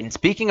 100% right. And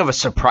speaking of a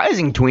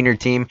surprising tweener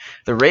team,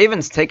 the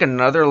Ravens take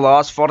another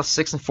loss, fall to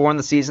 6-4 in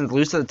the season,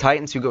 lose to the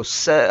Titans, who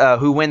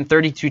win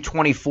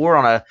 32-24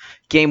 on a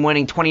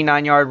game-winning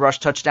 29-yard rush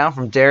touchdown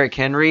from Derrick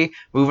Henry,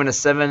 moving to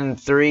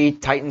 7-3.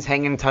 Titans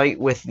hanging tight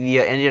with the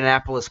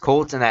Indianapolis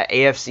Colts in that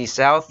AFC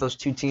South. Those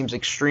two teams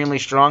extremely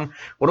strong.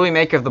 What do we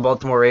make of the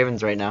Baltimore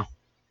Ravens right now?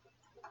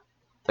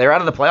 They're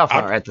out of the playoff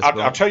run at this point.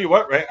 I'll tell you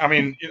what, right? I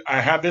mean,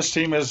 I had this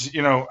team as,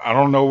 I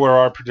don't know where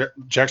our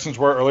projections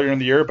were earlier in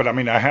the year, but I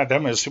mean, I had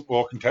them as Super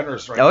Bowl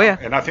contenders right now. Yeah.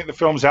 And I think the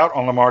film's out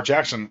on Lamar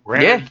Jackson.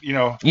 Granted,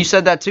 you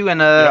said that too on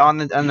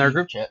their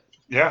group chat.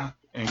 Yeah.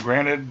 And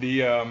granted,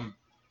 I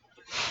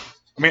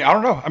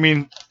don't know. I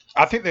mean,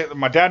 I think that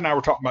my dad and I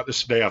were talking about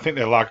this today. I think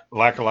they lack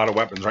a lot of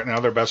weapons right now.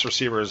 Their best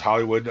receiver is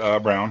Hollywood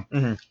Brown,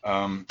 Mhm.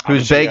 Who's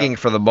obviously, begging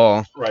for the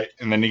ball? right,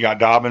 and then you got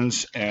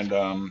Dobbins and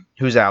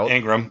Who's out?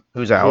 Ingram,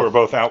 Who's who out? are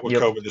both out with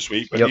Yep. COVID this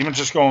week. But Yep. even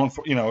just going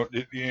for,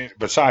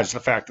 besides the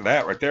fact of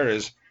that right there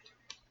is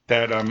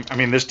that I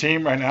mean, this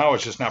team right now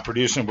is just not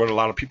producing what a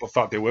lot of people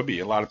thought they would be.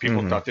 A lot of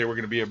people Mhm. thought they were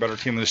going to be a better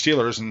team than the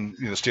Steelers, and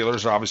the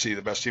Steelers are obviously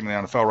the best team in the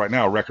NFL right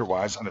now,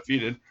 record-wise,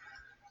 undefeated.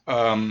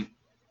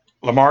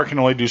 Lamar can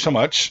only do so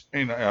much.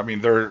 I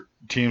mean, their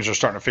teams are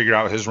starting to figure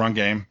out his run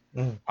game,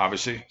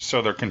 obviously,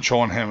 so they're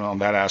controlling him on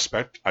that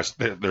aspect.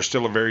 They're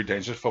still a very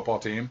dangerous football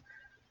team.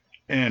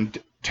 And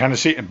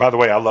Tennessee, and by the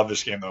way, I love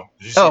this game though.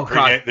 Did you see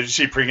pregame? Did you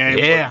see pregame?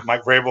 Yeah. With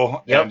Mike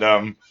Vrabel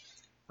and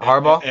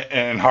Harbaugh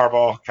and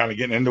Harbaugh kind of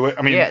getting into it.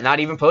 I mean, yeah,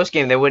 not even post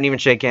game. They wouldn't even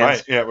shake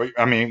hands. Right. Yeah.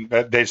 I mean,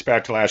 that dates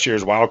back to last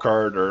year's wild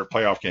card or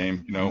playoff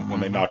game. When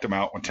they knocked them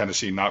out, when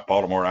Tennessee knocked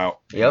Baltimore out.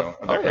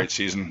 That great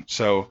season.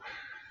 So,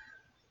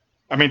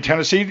 I mean,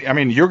 Tennessee. I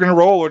mean, you're going to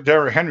roll with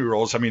Derrick Henry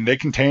rolls. I mean, they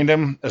contained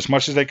him as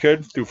much as they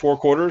could through 4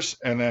 quarters,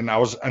 and then I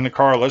was in the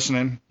car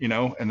listening.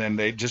 And then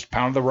they just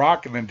pounded the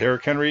rock, and then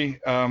Derrick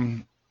Henry.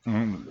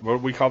 What do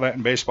we call that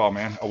in baseball,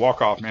 man? A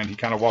walk-off, man. He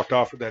kind of walked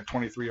off with that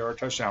 23-yard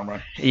touchdown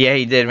run. Yeah,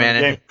 he did,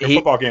 man.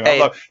 Football game. I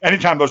love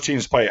anytime those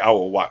teams play. I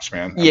will watch,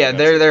 man.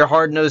 They're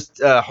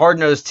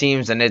hard-nosed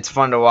teams, and it's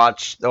fun to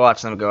watch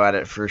them go at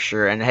it for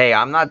sure. And hey,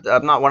 I'm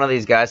not one of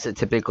these guys that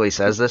typically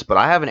says this, but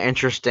I have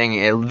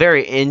a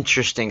very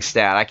interesting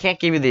stat. I can't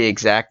give you the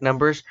exact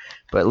numbers,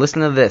 but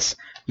listen to this.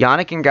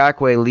 Yannick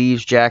Ngakoue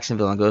leaves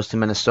Jacksonville and goes to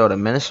Minnesota.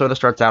 Minnesota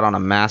starts out on a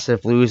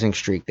massive losing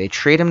streak. They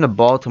trade him to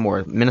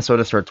Baltimore.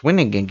 Minnesota starts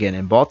winning again,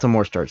 and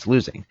Baltimore starts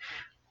losing.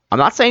 I'm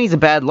not saying he's a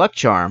bad luck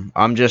charm.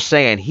 I'm just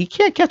saying he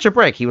can't catch a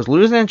break. He was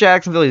losing in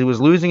Jacksonville. He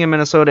was losing in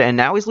Minnesota, and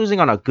now he's losing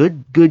on a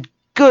good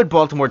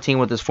Baltimore team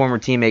with his former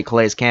teammate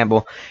Calais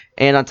Campbell.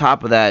 And on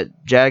top of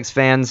that, Jags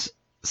fans,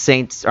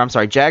 Saints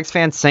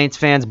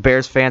fans,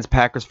 Bears fans,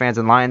 Packers fans,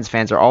 and Lions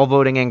fans are all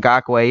voting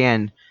Ngakoue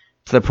in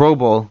to the Pro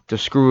Bowl to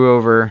screw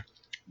over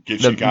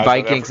the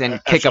Vikings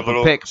and kick up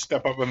a pick.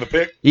 Step up in the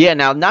pick. Yeah,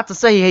 now not to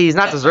say he's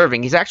not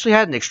deserving. He's actually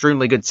had an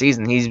extremely good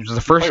season. He was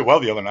the first. Played well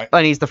the other night.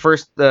 And he's the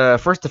first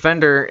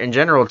defender in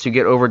general to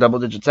get over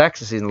double-digit sacks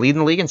this season, leading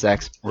the league in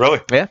sacks.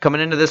 Really? Yeah,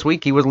 coming into this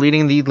week, he was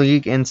leading the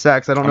league in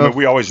sacks. I mean,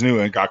 we always knew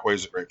Ngakoue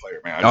was a great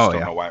player, man. I just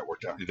don't know why it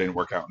worked out. It didn't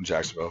work out in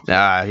Jacksonville.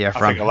 Yeah. I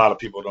think a lot of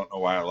people don't know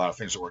why a lot of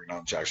things are working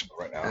out in Jacksonville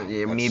right now.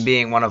 Me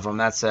being one of them.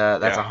 That's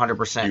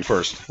 100%. You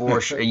first. For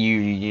sure.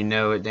 You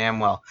know it damn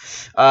well.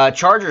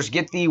 Chargers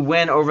get the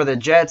win over the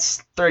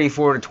Jets.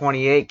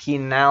 34-28.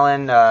 Keenan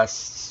Allen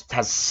has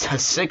a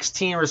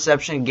 16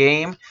 reception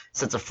game.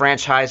 Sets a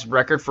franchise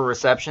record for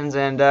receptions,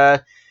 and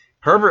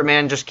Herbert,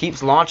 man, just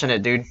keeps launching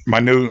it, dude. My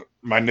new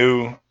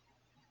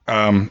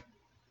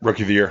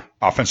rookie of the year,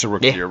 offensive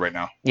rookie of the year right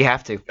now. You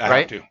have to, I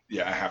right? have to.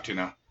 Yeah, I have to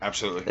now.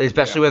 Absolutely.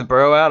 Especially with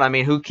Burrow out. I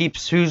mean,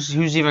 who's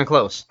even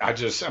close?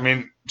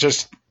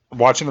 Just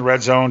watching the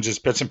red zone,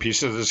 just bits and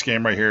pieces of this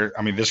game right here.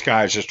 I mean, this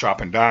guy is just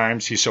dropping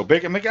dimes. He's so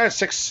big. I mean, the guy's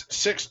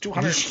 6'6",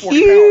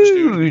 240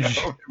 pounds,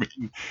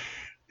 dude.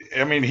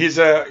 I mean, he's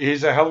a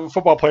hell of a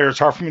football player. It's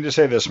hard for me to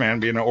say this,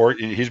 man.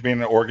 He's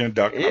being an Oregon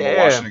Duck. I'm a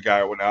Washington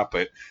guy or whatnot,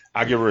 but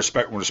I give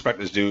respect when respect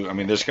is due. I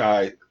mean, this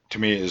guy to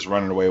me is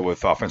running away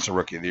with offensive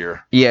rookie of the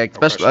year. Yeah,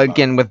 especially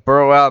again with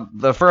Burrow out,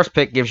 the first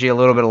pick gives you a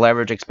little bit of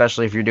leverage,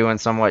 especially if you're doing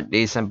somewhat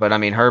decent. But I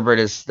mean, Herbert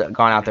has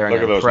gone out there and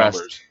impressed. Look at those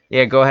numbers.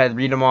 Yeah, go ahead,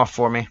 read them off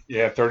for me.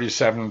 Yeah,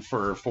 37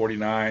 for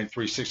 49,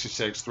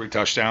 366, 3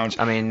 touchdowns.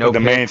 I mean, the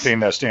main thing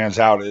that stands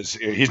out is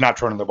he's not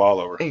turning the ball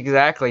over.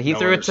 Exactly, he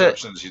threw it to.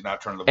 He's not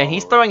turning the ball and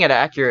he's throwing it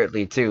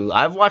accurately too.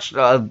 I've watched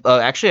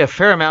actually a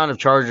fair amount of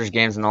Chargers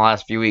games in the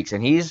last few weeks,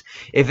 and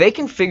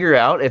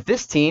if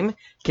this team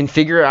can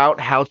figure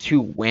out how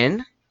to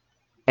win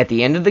at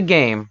the end of the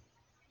game,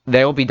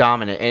 they'll be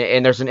dominant.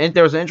 And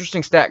there was an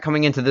interesting stat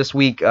coming into this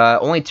week.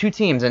 Only 2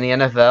 teams in the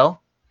NFL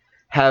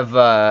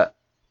have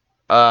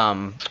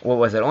what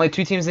was it? Only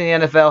 2 teams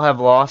in the NFL have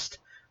lost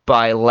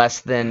by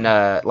less than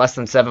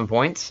 7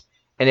 points,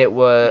 and it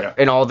was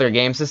in all their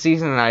games this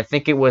season. And I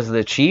think it was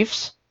the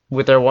Chiefs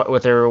with their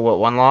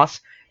one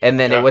loss, and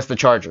then it was the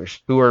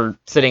Chargers, who are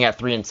sitting at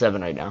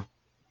 3-7 right now.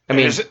 I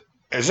mean, is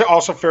it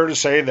also fair to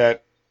say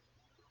that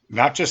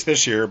not just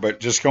this year,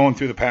 but just going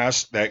through the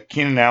past, that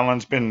Keenan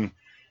Allen's been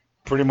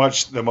pretty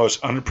much the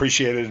most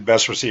unappreciated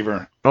best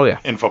receiver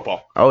in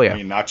football? Oh, yeah. I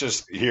mean, not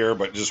just here,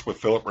 but just with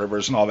Phillip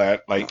Rivers and all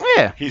that.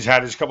 He's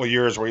had his couple of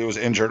years where he was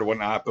injured or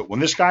whatnot, but when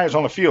this guy is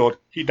on the field,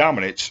 he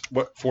dominates.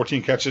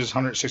 14 catches,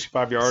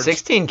 165 yards?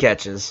 16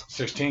 catches.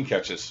 16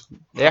 catches.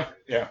 Yeah.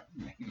 Yeah.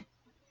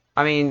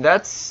 I mean,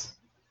 that's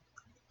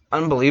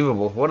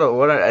unbelievable. What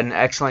an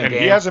excellent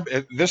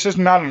game. This is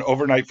not an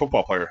overnight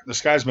football player. This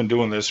guy's been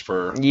doing this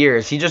for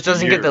years. He just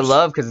doesn't get the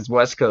love because it's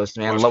West Coast,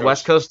 man.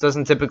 West Coast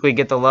doesn't typically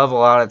get the love a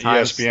lot of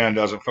times. ESPN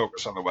doesn't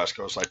focus on the West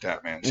Coast like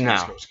that, man. It's an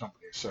West Coast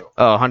company. So.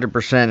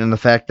 100%. And the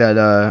fact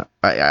that,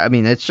 I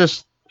mean, it's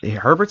just,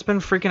 Herbert's been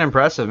freaking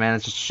impressive, man.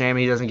 It's just a shame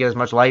he doesn't get as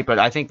much light, but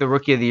I think the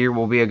Rookie of the Year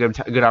will be a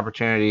good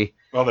opportunity.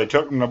 Well, they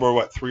took him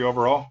number 3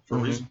 overall for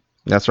a reason.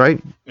 That's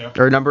right. Yeah.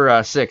 Or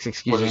number 6,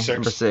 excuse Was it me. 6?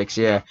 Number 6,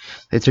 yeah.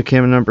 They took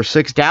him number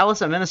 6.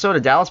 Dallas at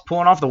Minnesota. Dallas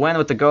pulling off the win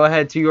with the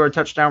go-ahead 2-yard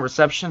touchdown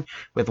reception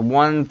with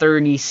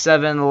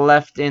 1:37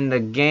 left in the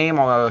game.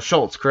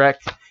 Schultz,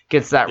 correct?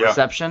 Gets that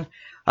reception.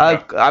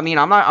 I mean,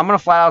 I'm gonna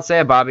flat out say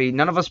it, Bobby.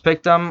 None of us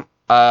picked them.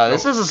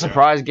 This is a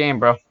surprise game,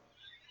 bro.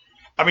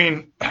 I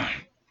mean,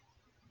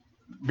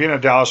 being a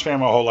Dallas fan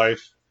my whole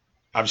life,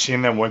 I've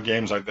seen them win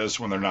games like this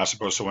when they're not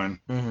supposed to win.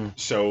 Mm-hmm.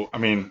 So, I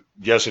mean,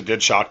 yes, it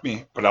did shock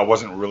me, but I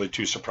wasn't really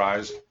too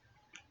surprised.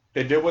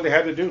 They did what they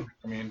had to do.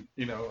 I mean,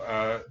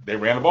 they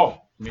ran the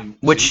ball. I mean,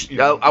 which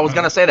I was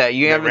gonna say that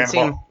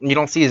you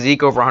don't see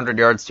Zeke over 100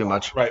 yards too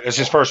much. Right, it's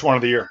his first one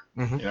of the year.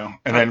 Mm-hmm.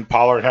 And then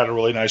Pollard had a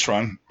really nice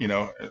run,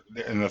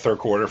 in the third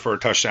quarter for a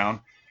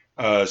touchdown.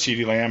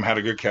 CeeDee Lamb had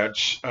a good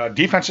catch.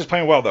 Defense is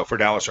playing well though for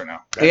Dallas right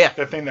now. That's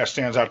the thing that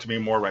stands out to me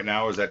more right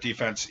now is that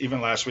defense. Even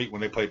last week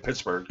when they played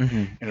Pittsburgh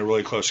in a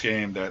really close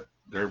game, that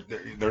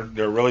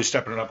they're really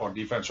stepping it up on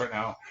defense right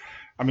now.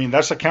 I mean,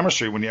 that's the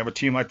chemistry when you have a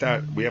team like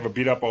that. We have a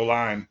beat up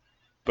O-line,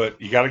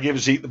 but you got to give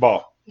Zeke the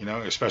ball.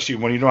 Especially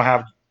when you don't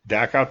have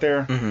Dak out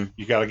there,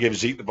 you got to give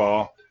Zeke the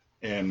ball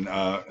and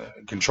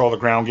control the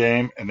ground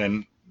game, and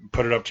then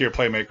put it up to your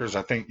playmakers.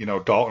 I think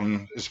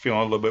Dalton is feeling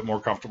a little bit more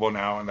comfortable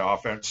now in the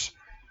offense.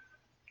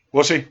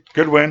 We'll see.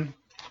 Good win.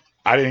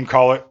 I didn't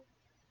call it.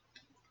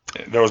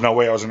 There was no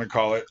way I was going to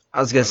call it. I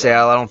was going to say,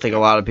 I don't think a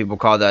lot of people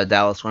called that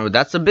Dallas win, but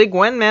that's a big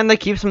win, man. That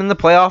keeps them in the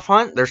playoff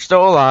hunt. They're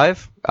still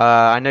alive.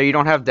 I know you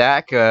don't have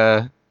Dak,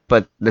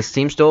 but this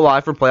team's still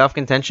alive for playoff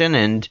contention,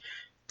 and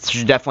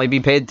should definitely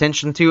be paid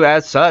attention to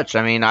as such.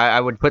 I mean,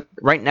 I would put,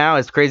 right now,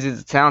 as crazy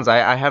as it sounds,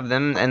 I have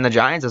them and the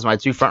Giants as my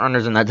 2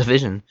 frontrunners in that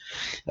division,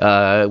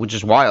 which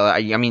is wild.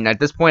 I mean, at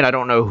this point, I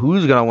don't know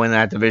who's going to win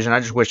that division. I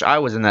just wish I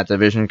was in that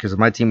division because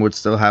my team would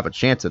still have a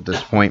chance at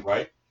this point.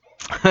 Right.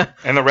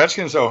 And the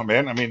Redskins, though,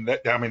 man, I mean,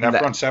 that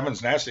front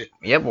seven's nasty.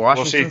 Yep,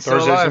 Washington's we'll see.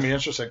 Thursday's going to be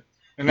interesting.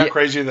 Isn't that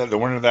crazy that the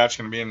winner of that's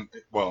going to be in,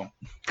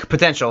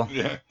 potential.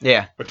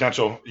 Yeah.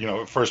 Potential,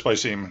 first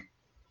place team.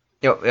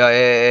 Yep,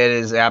 it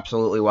is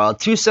absolutely wild.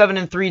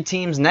 2-7-3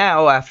 teams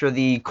now after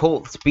the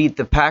Colts beat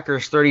the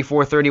Packers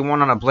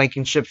 34-31 on a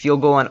Blankenship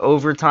field goal in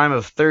overtime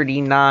of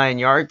 39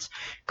 yards.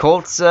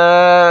 Colts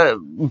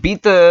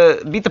beat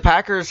the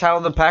Packers how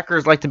the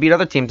Packers like to beat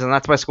other teams, and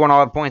that's by scoring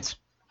all the points.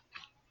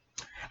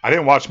 I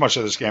didn't watch much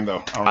of this game,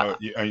 though.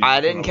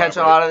 I didn't catch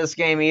a lot of this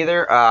game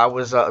either. I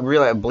was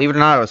really, believe it or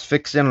not, I was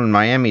fixed in on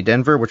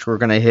Miami-Denver, which we're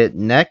going to hit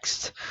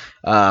next.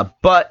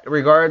 But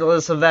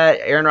regardless of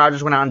that, Aaron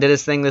Rodgers went out and did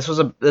his thing. This was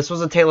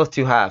a tale of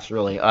two halves,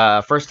 really.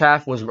 First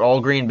half was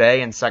all Green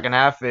Bay, and second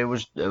half it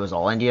was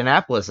all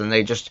Indianapolis, and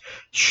they just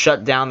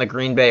shut down the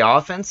Green Bay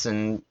offense,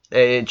 and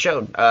it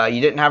showed.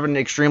 You didn't have an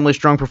extremely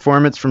strong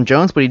performance from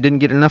Jones, but he didn't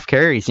get enough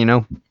carries.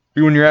 When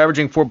you're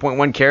averaging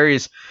 4.1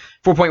 carries.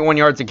 4.1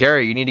 yards a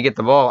carry, you need to get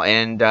the ball,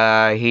 and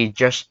he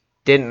just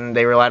didn't.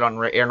 They relied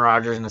on Aaron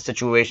Rodgers in a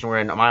situation where,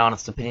 in my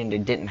honest opinion, they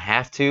didn't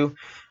have to.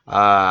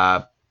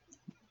 That's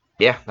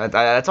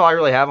all I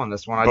really have on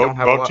this one. I don't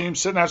have both teams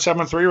sitting at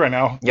 7-3 right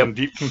now. Yep. In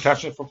deep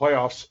contention for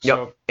playoffs. Yep.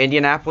 So.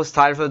 Indianapolis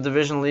tied for the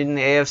division, leading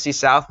the AFC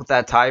South with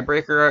that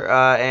tiebreaker,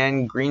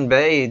 and Green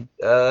Bay.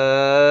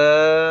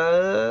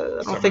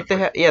 I don't think they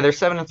have. Yeah, they're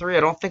 7-3. I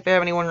don't think they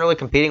have anyone really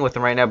competing with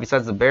them right now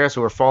besides the Bears,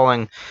 who are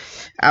falling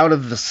out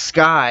of the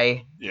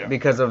sky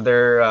because of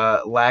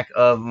their lack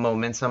of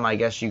momentum, I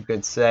guess you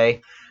could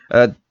say.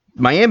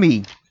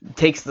 Miami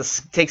takes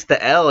the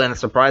L in a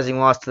surprising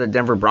loss to the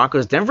Denver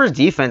Broncos. Denver's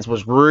defense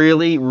was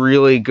really,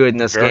 really good in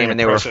this game, and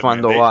they were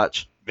fun to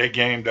watch. They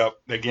gamed up.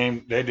 They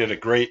did a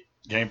great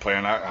game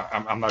plan.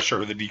 I'm not sure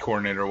who the D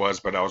coordinator was,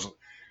 but I was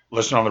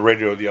listening on the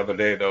radio the other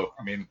day, though.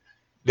 I mean,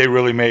 they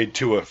really made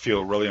Tua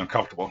feel really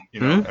uncomfortable.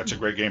 That's a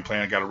great game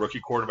plan. Got a rookie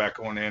quarterback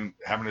going in,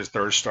 having his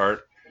third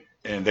start,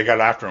 and they got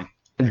after him.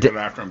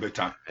 After him big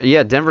time.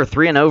 Yeah, Denver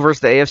 3-0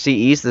 versus the AFC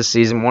East this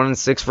season,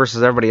 1-6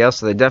 versus everybody else.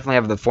 So they definitely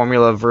have the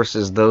formula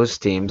versus those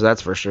teams,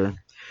 that's for sure.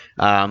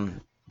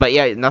 But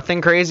yeah,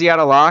 nothing crazy out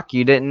of Locke.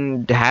 You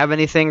didn't have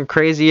anything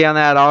crazy on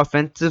that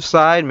offensive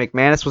side.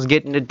 McManus was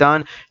getting it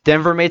done.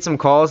 Denver made some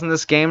calls in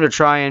this game to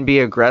try and be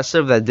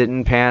aggressive that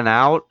didn't pan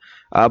out.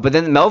 But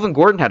then Melvin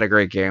Gordon had a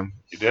great game.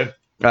 He did.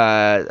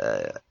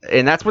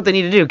 And that's what they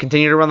need to do,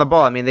 continue to run the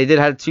ball. I mean, they did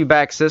have a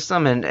 2-back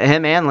system, and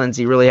him and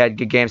Lindsey really had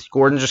good games.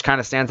 Gordon just kind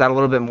of stands out a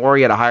little bit more.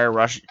 He had a higher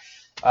rush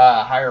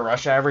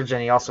average,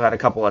 and he also had a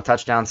couple of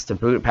touchdowns to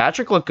boot.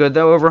 Patrick looked good,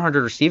 though, over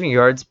 100 receiving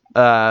yards,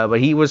 but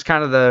he was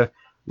kind of the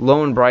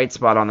lone bright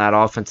spot on that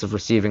offensive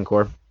receiving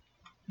core.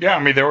 Yeah, I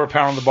mean, they were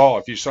pounding the ball.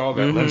 If you saw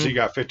that, Lindsey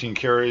got 15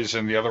 carries,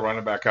 and the other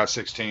running back got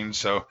 16.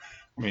 So,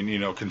 I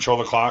mean, control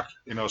the clock,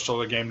 slow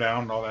the game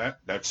down and all that.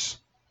 That's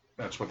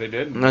what they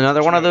did.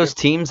 Another one of those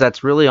teams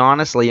that's really,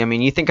 honestly, I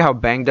mean, you think how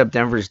banged up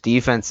Denver's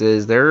defense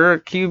is. They're a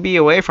QB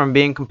away from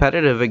being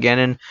competitive again,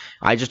 and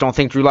I just don't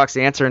think Drew Lock's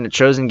the answer, and it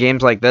shows in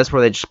games like this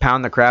where they just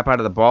pound the crap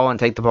out of the ball and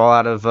take the ball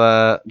out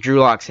of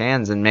Drew Lock's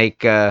hands and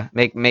make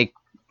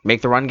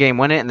make the run game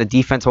win it, and the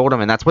defense hold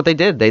them, and that's what they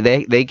did.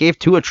 They gave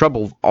Tua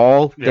trouble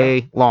all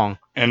day long.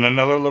 And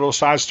another little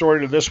side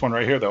story to this one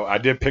right here, though. I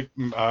did pick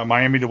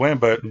Miami to win,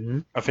 but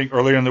I think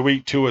earlier in the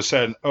week, Tua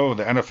said, "Oh,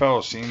 the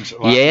NFL seems a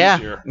lot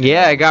easier."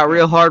 Yeah, it got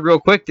real hard real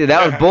quick.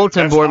 That was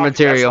bulletin board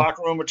material. That's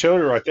locker room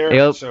material right there.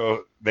 Yep.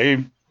 So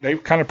they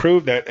kind of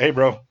proved that, hey,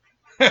 bro,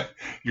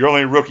 you're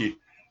only a rookie.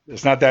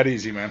 It's not that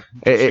easy, man.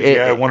 You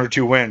had 1 or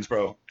 2 wins,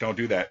 bro. Don't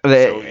do that.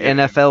 The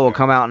NFL will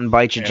come out and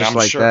bite you just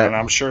like that. And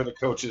I'm sure the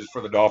coaches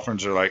for the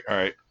Dolphins are like, all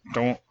right,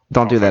 don't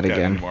do that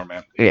again anymore,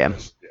 man. Yeah.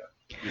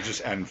 You're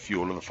just adding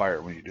fuel to the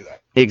fire when you do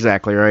that.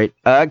 Exactly right.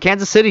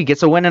 Kansas City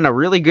gets a win in a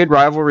really good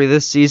rivalry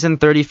this season,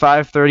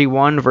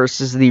 35-31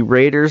 versus the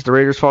Raiders. The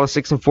Raiders fall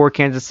to 6-4.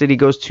 Kansas City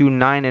goes to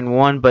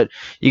 9-1. But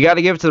you got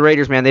to give it to the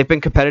Raiders, man. They've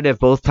been competitive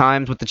both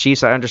times with the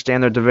Chiefs. I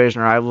understand they're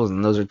division rivals,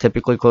 and those are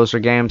typically closer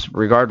games.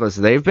 Regardless,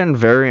 they've been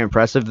very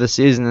impressive this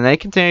season, and they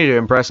continue to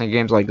impress in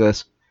games like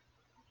this.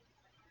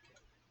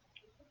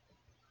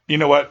 You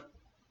know what?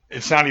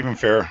 It's not even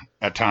fair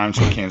at times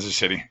with Kansas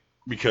City.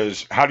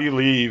 Because how do you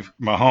leave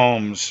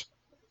Mahomes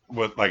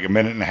with like a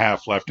minute and a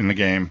half left in the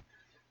game?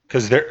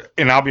 Because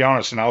and I'll be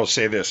honest, and I will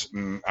say this,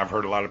 and I've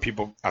heard a lot of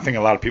people, I think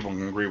a lot of people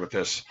can agree with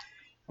this,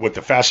 with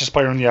the fastest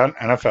player in the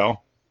NFL,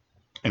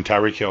 in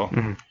Tyreek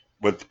Hill,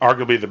 with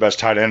arguably the best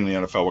tight end in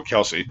the NFL with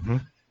Kelsey,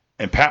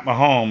 and Pat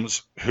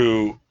Mahomes,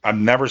 who I've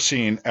never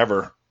seen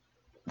ever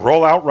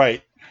roll out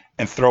right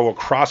and throw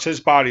across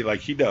his body like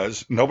he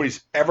does.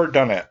 Nobody's ever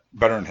done that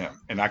better than him.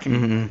 And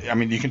I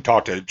mean, you can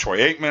talk to Troy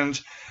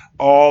Aikman's,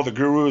 all the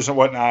gurus and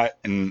whatnot,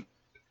 and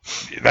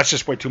that's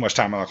just way too much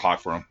time on the clock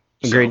for them.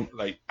 Agreed. So,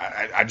 like,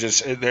 I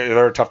just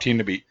they're a tough team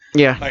to beat.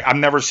 Yeah. Like I've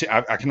never seen.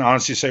 I can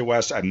honestly say,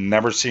 Wes, I've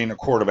never seen a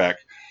quarterback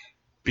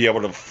be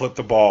able to flip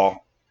the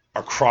ball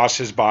across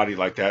his body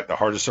like that. The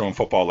hardest throw in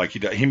football, like he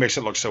does. He makes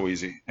it look so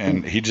easy,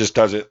 and he just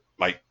does it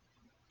like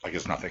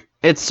it's nothing.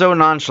 It's so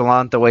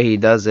nonchalant the way he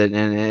does it,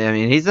 and I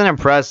mean he's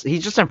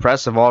just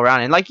impressive all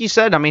around. And like you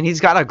said, I mean he's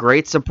got a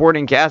great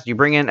supporting cast. You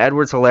bring in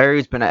Edwards-Helaire,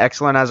 who's been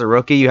excellent as a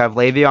rookie. You have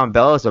Le'Veon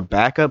Bell as a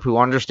backup who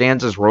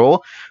understands his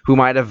role, who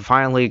might have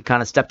finally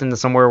kind of stepped into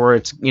somewhere where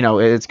it's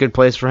it's a good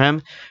place for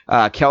him.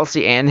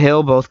 Kelsey and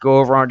Hill both go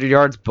over 100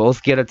 yards,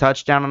 both get a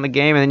touchdown in the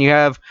game, and then you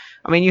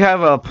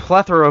have a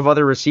plethora of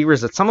other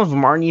receivers that some of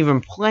them aren't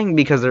even playing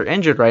because they're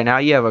injured right now.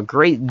 You have a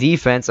great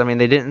defense. I mean,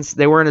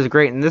 they weren't as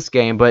great in this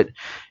game, but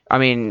I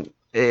mean,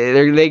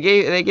 they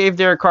gave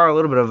Derek Carr a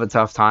little bit of a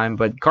tough time,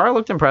 but Carr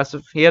looked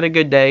impressive. He had a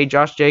good day.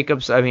 Josh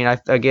Jacobs, I mean,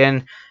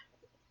 again,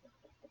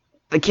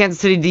 the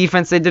Kansas City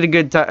defense, they did a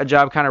good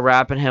job kind of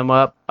wrapping him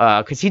up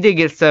because he did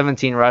get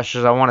 17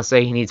 rushes. I want to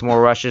say he needs more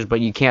rushes,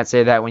 but you can't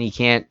say that when you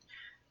can't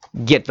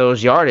get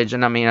those yardage.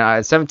 And I mean,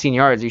 at 17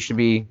 yards, you should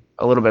be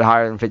a little bit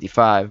higher than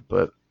 55,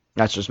 but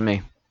that's just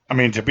me. I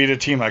mean, to beat a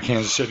team like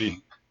Kansas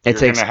City,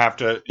 you have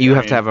to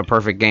have a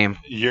perfect game.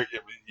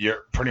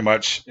 You're pretty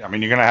much. I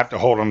mean, you're gonna have to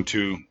hold them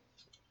to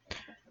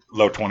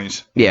low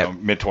 20s,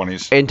 mid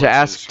 20s. And to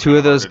ask 2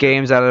 of those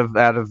games out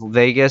of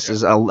Vegas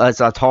is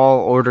a tall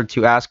order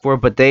to ask for.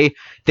 But they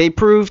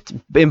proved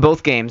in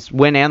both games,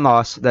 win and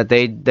loss, that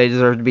they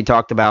deserve to be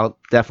talked about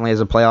definitely as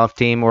a playoff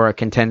team or a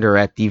contender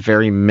at the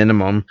very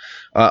minimum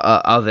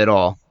of it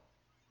all.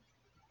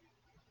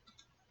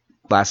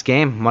 Last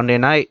game, Monday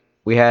night,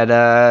 we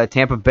had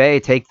Tampa Bay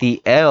take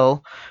the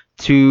L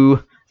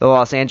to the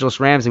Los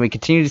Angeles Rams, and we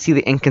continue to see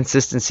the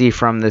inconsistency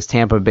from this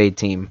Tampa Bay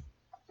team.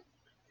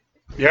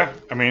 Yeah,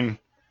 I mean,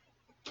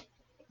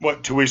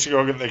 2 weeks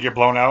ago they get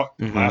blown out.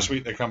 Last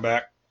week they come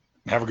back,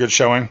 have a good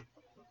showing.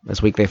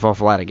 This week they fall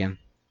flat again.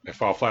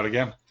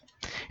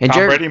 And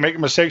Tom Brady making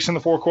mistakes in the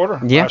fourth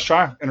quarter. Yeah. Last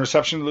try,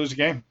 interception to lose the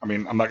game. I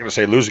mean, I'm not going to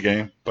say lose a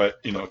game,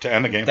 but to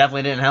end the game.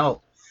 Definitely didn't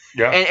help.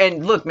 Yeah.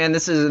 And look, man,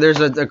 there's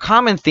a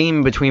common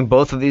theme between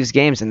both of these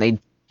games, and they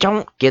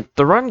don't get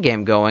the run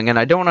game going, and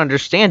I don't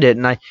understand it.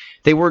 And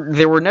they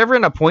were never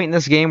in a point in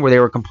this game where they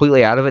were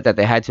completely out of it that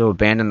they had to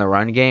abandon the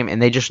run game,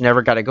 and they just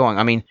never got it going.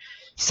 I mean,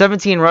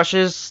 17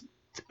 rushes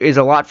is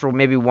a lot for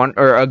maybe one,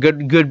 or a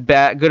good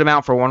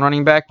amount for one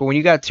running back, but when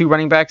you got 2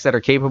 running backs that are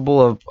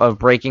capable of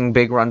breaking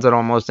big runs at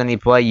almost any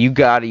play, you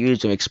got to use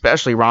them,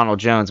 especially Ronald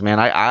Jones, man.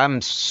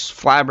 I'm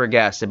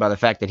flabbergasted by the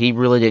fact that he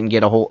really didn't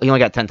get he only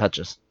got 10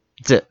 touches.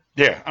 That's it.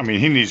 Yeah, I mean,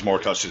 he needs more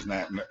touches than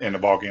that in a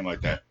ball game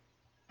like that.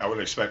 I would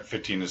expect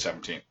 15 to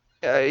 17.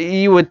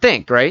 You would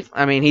think, right?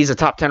 I mean, he's a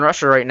top 10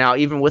 rusher right now,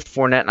 even with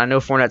Fournette, and I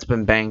know Fournette's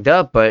been banged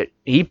up, but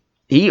he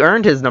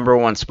earned his number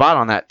 1 spot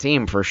on that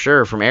team for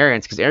sure from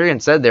Arians, because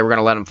Arians said they were going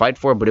to let him fight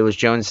for it, but it was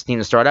Jones' team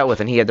to start out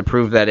with, and he had to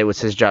prove that it was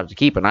his job to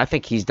keep, and I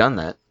think he's done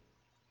that.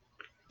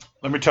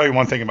 Let me tell you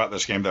one thing about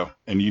this game, though,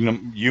 and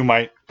you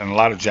might, and a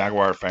lot of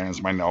Jaguar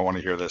fans might not want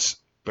to hear this,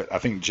 but I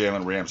think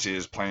Jalen Ramsey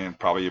is playing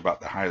probably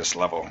about the highest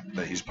level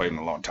that he's played in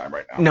a long time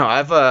right now. No,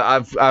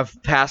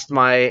 I've passed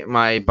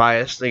my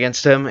bias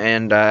against him,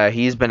 and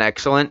he's been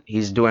excellent.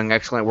 He's doing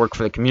excellent work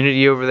for the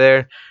community over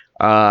there.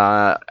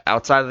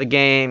 Outside of the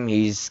game,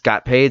 he's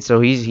got paid, so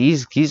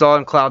he's all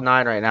in cloud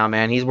 9 right now,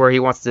 man. He's where he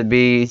wants to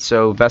be,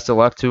 so best of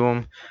luck to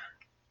him.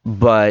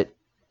 But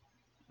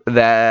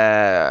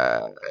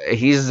that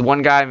he's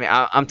one guy. I mean,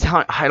 I'm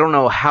telling. I don't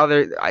know how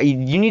they're.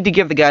 You need to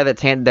give the guy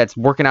that's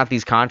working out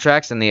these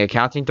contracts in the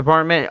accounting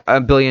department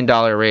 $1 billion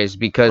raise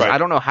because Right. I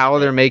don't know how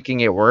they're making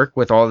it work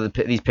with all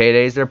these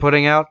paydays they're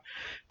putting out.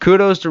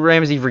 Kudos to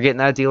Ramsey for getting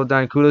that deal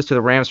done. Kudos to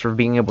the Rams for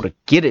being able to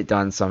get it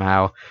done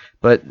somehow.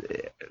 But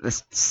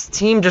this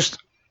team just.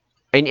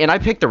 And I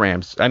picked the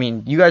Rams. I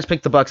mean, you guys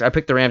picked the Bucks. I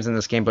picked the Rams in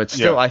this game, but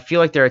still, I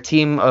feel like they're a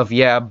team of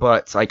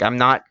buts. Like I'm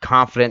not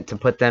confident to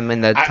put them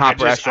in the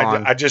top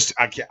echelon. I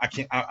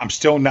can't. I'm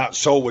still not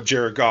sold with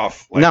Jared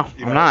Goff. Like, No,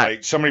 I'm not.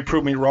 Like somebody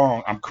proved me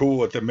wrong. I'm cool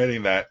with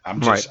admitting that. I'm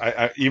just.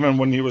 Right. Even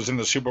when he was in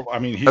the Super Bowl, I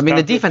mean,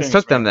 the defense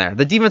took them there.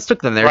 The defense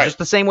took them there. Right. Just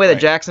the same way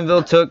that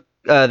Jacksonville took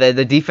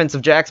the defense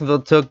of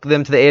Jacksonville took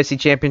them to the AFC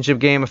Championship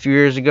game a few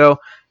years ago.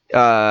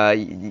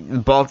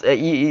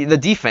 The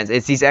defense.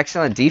 It's these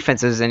excellent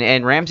defenses,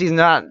 and Ramsey's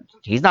not.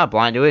 He's not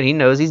blind to it. He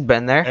knows he's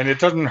been there. And it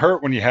doesn't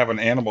hurt when you have an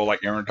animal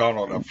like Aaron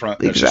Donald up front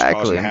that's exactly.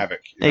 just causing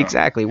havoc.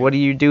 Exactly. What do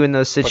you do in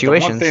those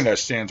situations? But the one thing that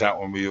stands out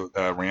when we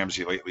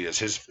Ramsey lately is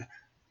his.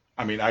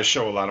 I mean, I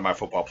show a lot of my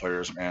football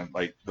players, man,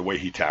 like the way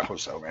he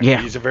tackles, though, man.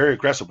 Yeah. He's a very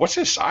aggressive. What's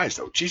his size,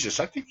 though? Jesus,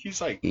 I think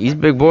he's a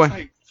big boy. He's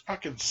like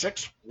fucking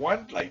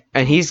 6'1", like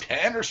and he's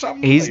 10 or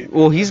something. He's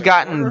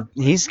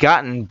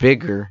gotten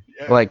bigger.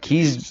 Yeah, like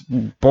he's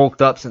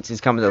bulked up since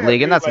he's come to the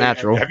league, and that's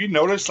natural. Have you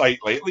noticed, like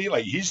lately,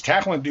 like he's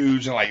tackling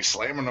dudes and like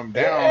slamming them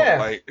down? Yeah.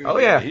 Like,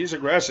 he's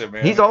aggressive,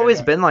 man. He's always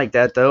been like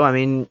that, though. I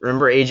mean,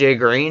 remember AJ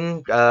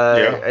Green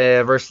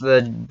versus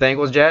the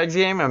Bengals Jags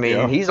game? I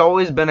mean, he's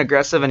always been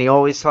aggressive, and he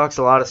always talks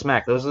a lot of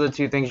smack. Those are the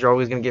two things you're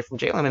always going to get from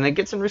Jalen, and it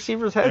gets in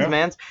receivers' heads,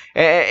 man,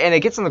 and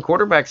it gets in the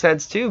quarterbacks'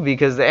 heads too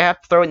because they have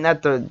to throw it in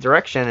that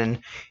direction. And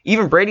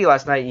even Brady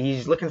last night,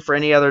 he's looking for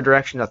any other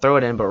direction to throw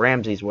it in, but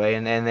Ramsey's way,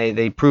 and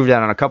they proved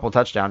that on a couple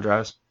touchdown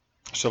drives.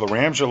 So the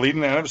Rams are leading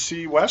the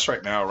NFC West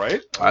right now,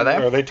 right? Are they?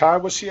 Are they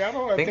tied with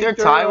Seattle? I think they're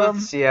tied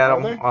with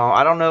Seattle.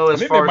 I don't know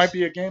as far as... they might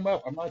be a game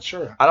up. I'm not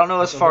sure. I don't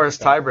know as far as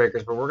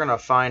tiebreakers, but we're going to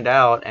find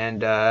out.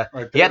 And,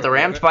 the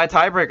Rams by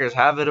tiebreakers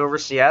have it over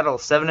Seattle,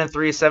 7-3,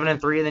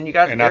 7-3, and then you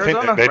got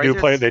Arizona. I think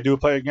they do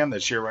play again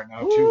this year right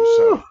now, too.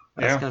 So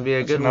that's going to be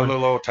a good one.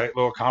 Another tight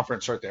little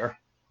conference right there.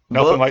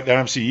 Nothing like the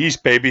NFC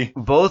East, baby.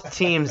 Both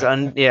teams,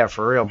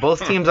 for real.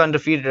 Both teams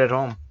undefeated at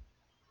home.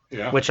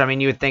 Yeah. Which, I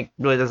mean, you would think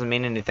really doesn't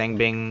mean anything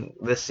being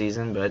this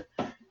season, but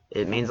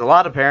it means a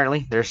lot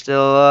apparently. They're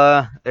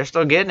still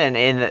getting it,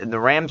 and the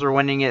Rams are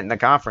winning it in the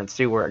conference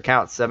too, where it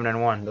counts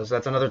 7-1.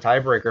 That's another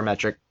tiebreaker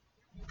metric.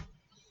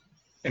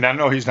 And I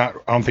know he's not.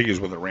 I don't think he's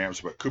with the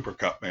Rams, but Cooper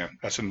Kupp, man,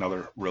 that's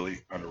another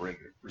really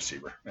underrated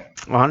receiver, man.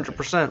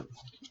 100%.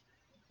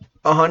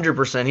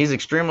 100%. He's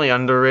extremely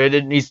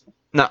underrated. He's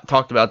not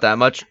talked about that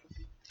much.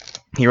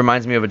 He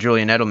reminds me of a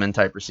Julian Edelman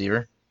type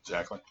receiver.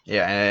 Exactly.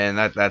 Yeah, and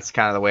that's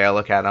kind of the way I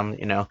look at him,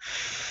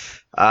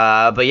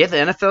 But yeah, the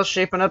NFL's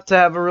shaping up to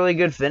have a really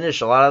good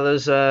finish. A lot of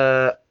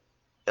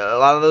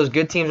those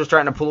good teams are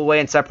starting to pull away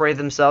and separate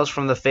themselves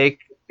from the fake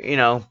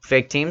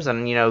teams.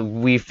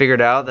 And we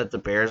figured out that the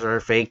Bears are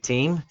a fake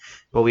team,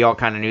 but we all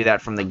kind of knew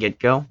that from the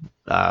get-go.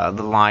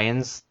 The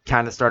Lions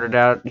kind of started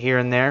out here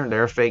and there.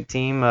 They're a fake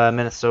team.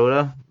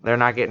 Minnesota, they're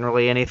not getting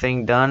really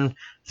anything done.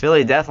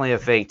 Philly, definitely a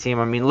fake team.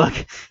 I mean, look,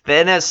 the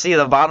NFC,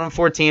 the bottom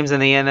four teams in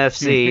the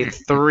NFC,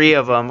 3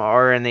 of them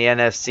are in the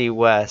NFC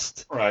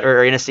West, right.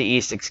 Or NFC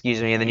East,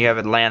 excuse me, and then you have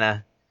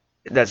Atlanta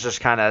that's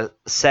just kind of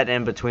set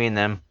in between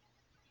them.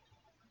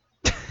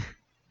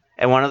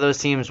 And one of those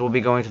teams will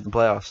be going to the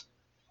playoffs.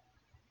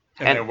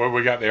 And then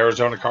we got the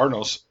Arizona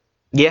Cardinals.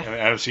 Yeah. And the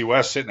NFC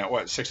West sitting at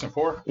what,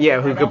 6-4?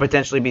 Yeah, who could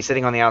potentially be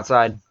sitting on the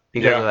outside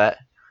because of that.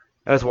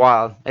 It's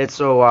wild. It's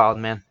so wild,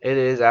 man. It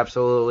is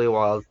absolutely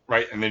wild.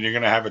 Right, and then you're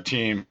going to have a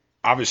team,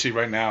 obviously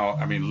right now,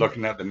 I mean,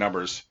 looking at the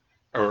numbers,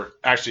 or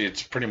actually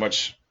it's pretty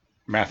much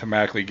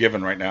mathematically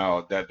given right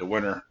now that the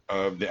winner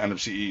of the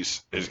NFC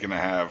East is going to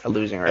have a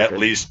losing record. At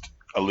least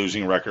a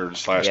losing record /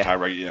 tie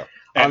record,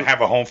 and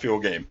have a home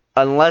field game.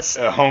 Unless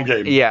a home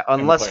game. Yeah,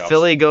 unless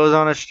Philly goes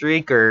on a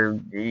streak or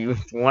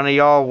one of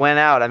y'all went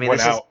out. I mean,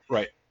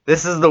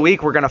 This is the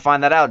week we're going to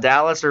find that out.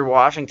 Dallas or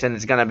Washington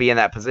is going to be in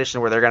that position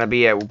where they're going to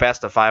be at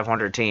best a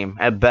 500 team,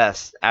 at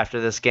best,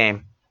 after this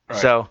game. Right.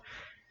 So,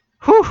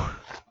 whew.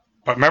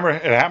 But remember,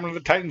 it happened to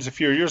the Titans a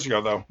few years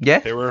ago, though. Yeah.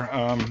 They were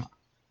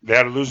they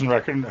had a losing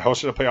record,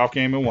 hosted a playoff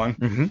game and won.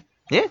 Mm-hmm.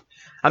 Yeah.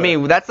 I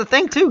mean, that's the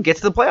thing, too. Get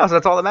to the playoffs.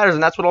 That's all that matters,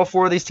 and that's what all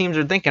 4 of these teams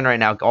are thinking right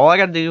now. All I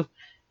got to do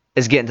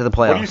is get into the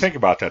playoffs. What do you think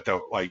about that,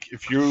 though? Like,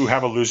 if you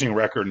have a losing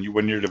record and you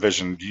win your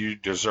division, do you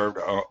deserve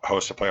to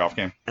host a playoff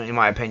game? In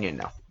my opinion,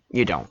 no.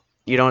 You don't.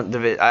 You don't.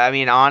 I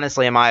mean,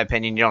 honestly, in my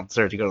opinion, you don't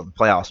deserve to go to the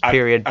playoffs.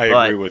 Period.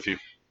 I agree with you.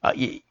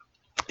 I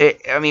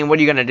mean, what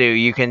are you gonna do?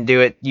 You can do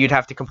it. You'd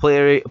have to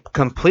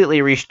completely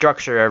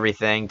restructure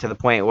everything to the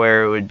point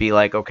where it would be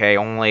like, okay,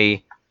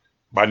 only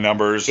by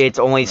numbers. It's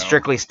only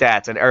strictly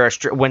stats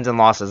or wins and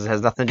losses. It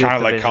has nothing to do with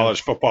kind of like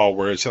college football,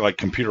 where it's like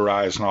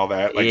computerized and all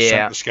that, like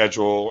the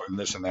schedule and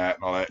this and that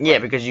and all that. Yeah,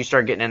 because you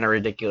start getting into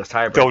ridiculous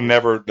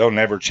tiebreakers. They'll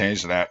never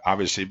change that,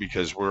 obviously,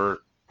 because we're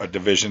a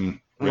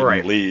division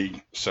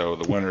league, so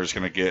the winner is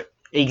going to get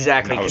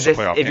Exactly, Now it's because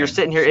a playoff if you're game,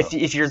 sitting here, so.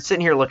 if you're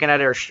sitting here looking at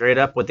it straight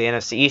up with the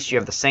NFC East, you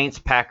have the Saints,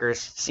 Packers,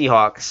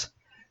 Seahawks,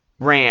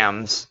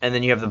 Rams, and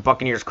then you have the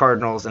Buccaneers,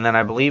 Cardinals, and then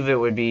I believe it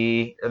would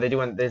be. Are they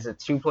doing? Is it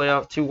two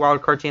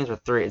wild card teams or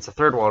three? It's a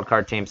third wild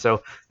card team.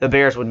 So the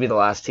Bears would be the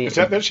last team. Is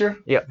that this year?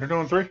 Yep. They're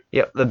doing 3?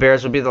 Yep, the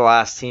Bears would be the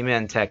last team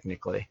in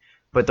technically.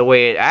 But the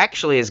way it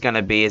actually is going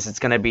to be is it's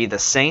going to be the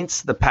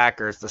Saints, the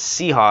Packers, the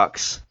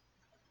Seahawks,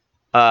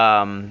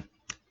 and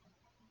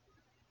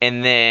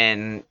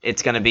then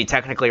it's going to be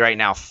technically right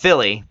now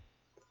Philly,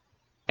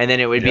 and then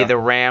it would be the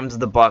Rams,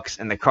 the Bucks,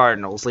 and the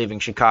Cardinals, leaving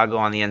Chicago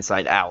on the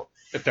inside out.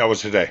 If that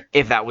was today.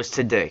 If that was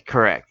today,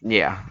 correct.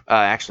 Yeah.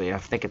 Actually, I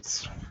think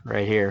it's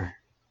right here.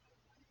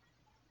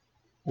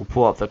 We'll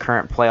pull up the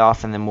current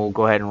playoff, and then we'll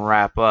go ahead and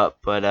wrap up.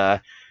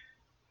 But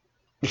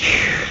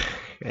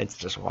it's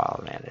just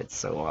wild, man. It's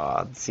so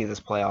wild to see this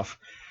playoff.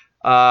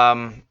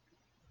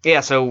 Yeah,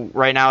 so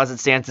right now as it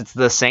stands, it's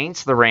the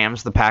Saints, the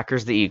Rams, the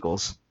Packers, the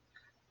Eagles.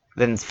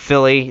 Then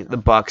Philly, the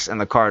Bucks, and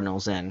the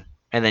Cardinals in.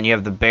 And then you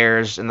have the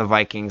Bears and the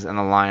Vikings and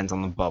the Lions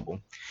on the bubble.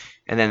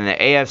 And then the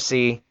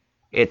AFC,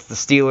 it's the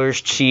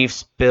Steelers,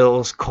 Chiefs,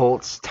 Bills,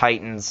 Colts,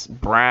 Titans,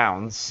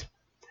 Browns,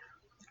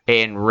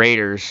 and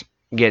Raiders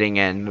getting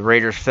in. The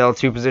Raiders fell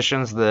 2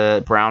 positions.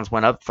 The Browns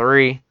went up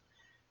 3.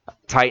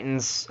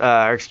 Titans went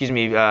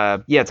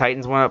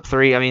up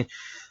 3. I mean,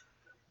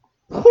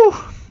 whew,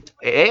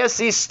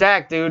 AFC's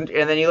stacked, dude.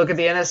 And then you look at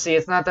the NFC.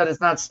 It's not that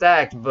it's not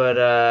stacked,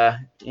 but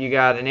you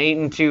got an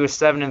 8-2, a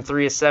 7-3,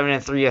 a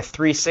 7-3, a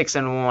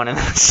 3-6-1, and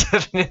a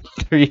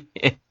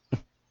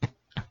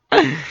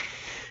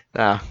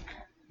 7-3.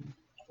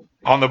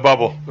 On the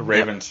bubble, the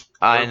Ravens.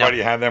 I know.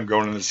 Everybody had them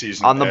going into the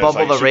season. On the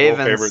bubble, the Super Bowl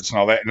Ravens. favorites and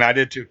all that, and I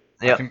did too.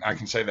 Yep. I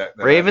can say that.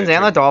 Ravens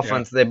and the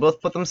Dolphins, Yeah. they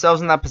both put themselves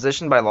in that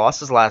position by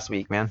losses last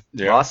week, man.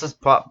 Yeah. Losses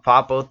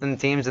pop both in the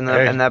teams, and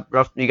that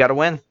rough. You got to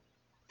win.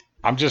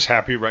 I'm just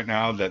happy right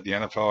now that the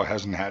NFL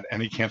hasn't had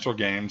any canceled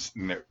games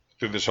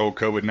through this whole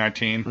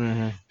COVID-19.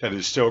 Mm-hmm. That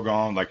is still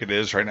gone like it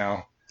is right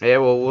now. Yeah,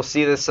 well, we'll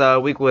see this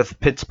week with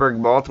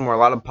Pittsburgh, Baltimore. A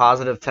lot of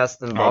positive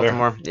tests in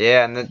Baltimore.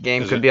 Yeah, and the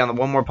game could be on the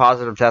one more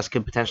positive test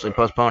could potentially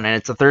postpone, and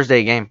it's a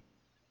Thursday game.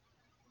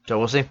 So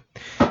we'll see.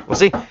 We'll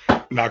see.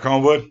 Knock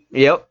on wood.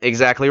 Yep,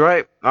 exactly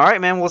right. All right,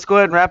 man. Well, let's go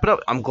ahead and wrap it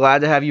up. I'm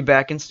glad to have you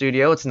back in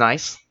studio. It's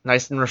nice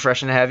and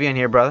refreshing to have you in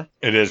here, brother.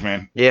 It is,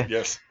 man. Yeah.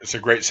 Yes, it's a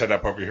great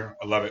setup over here.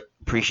 I love it.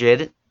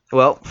 Appreciate it.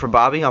 Well, for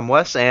Bobby, I'm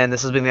Wes, and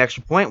this has been The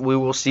Extra Point. We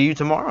will see you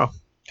tomorrow.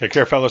 Take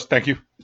care, fellas. Thank you.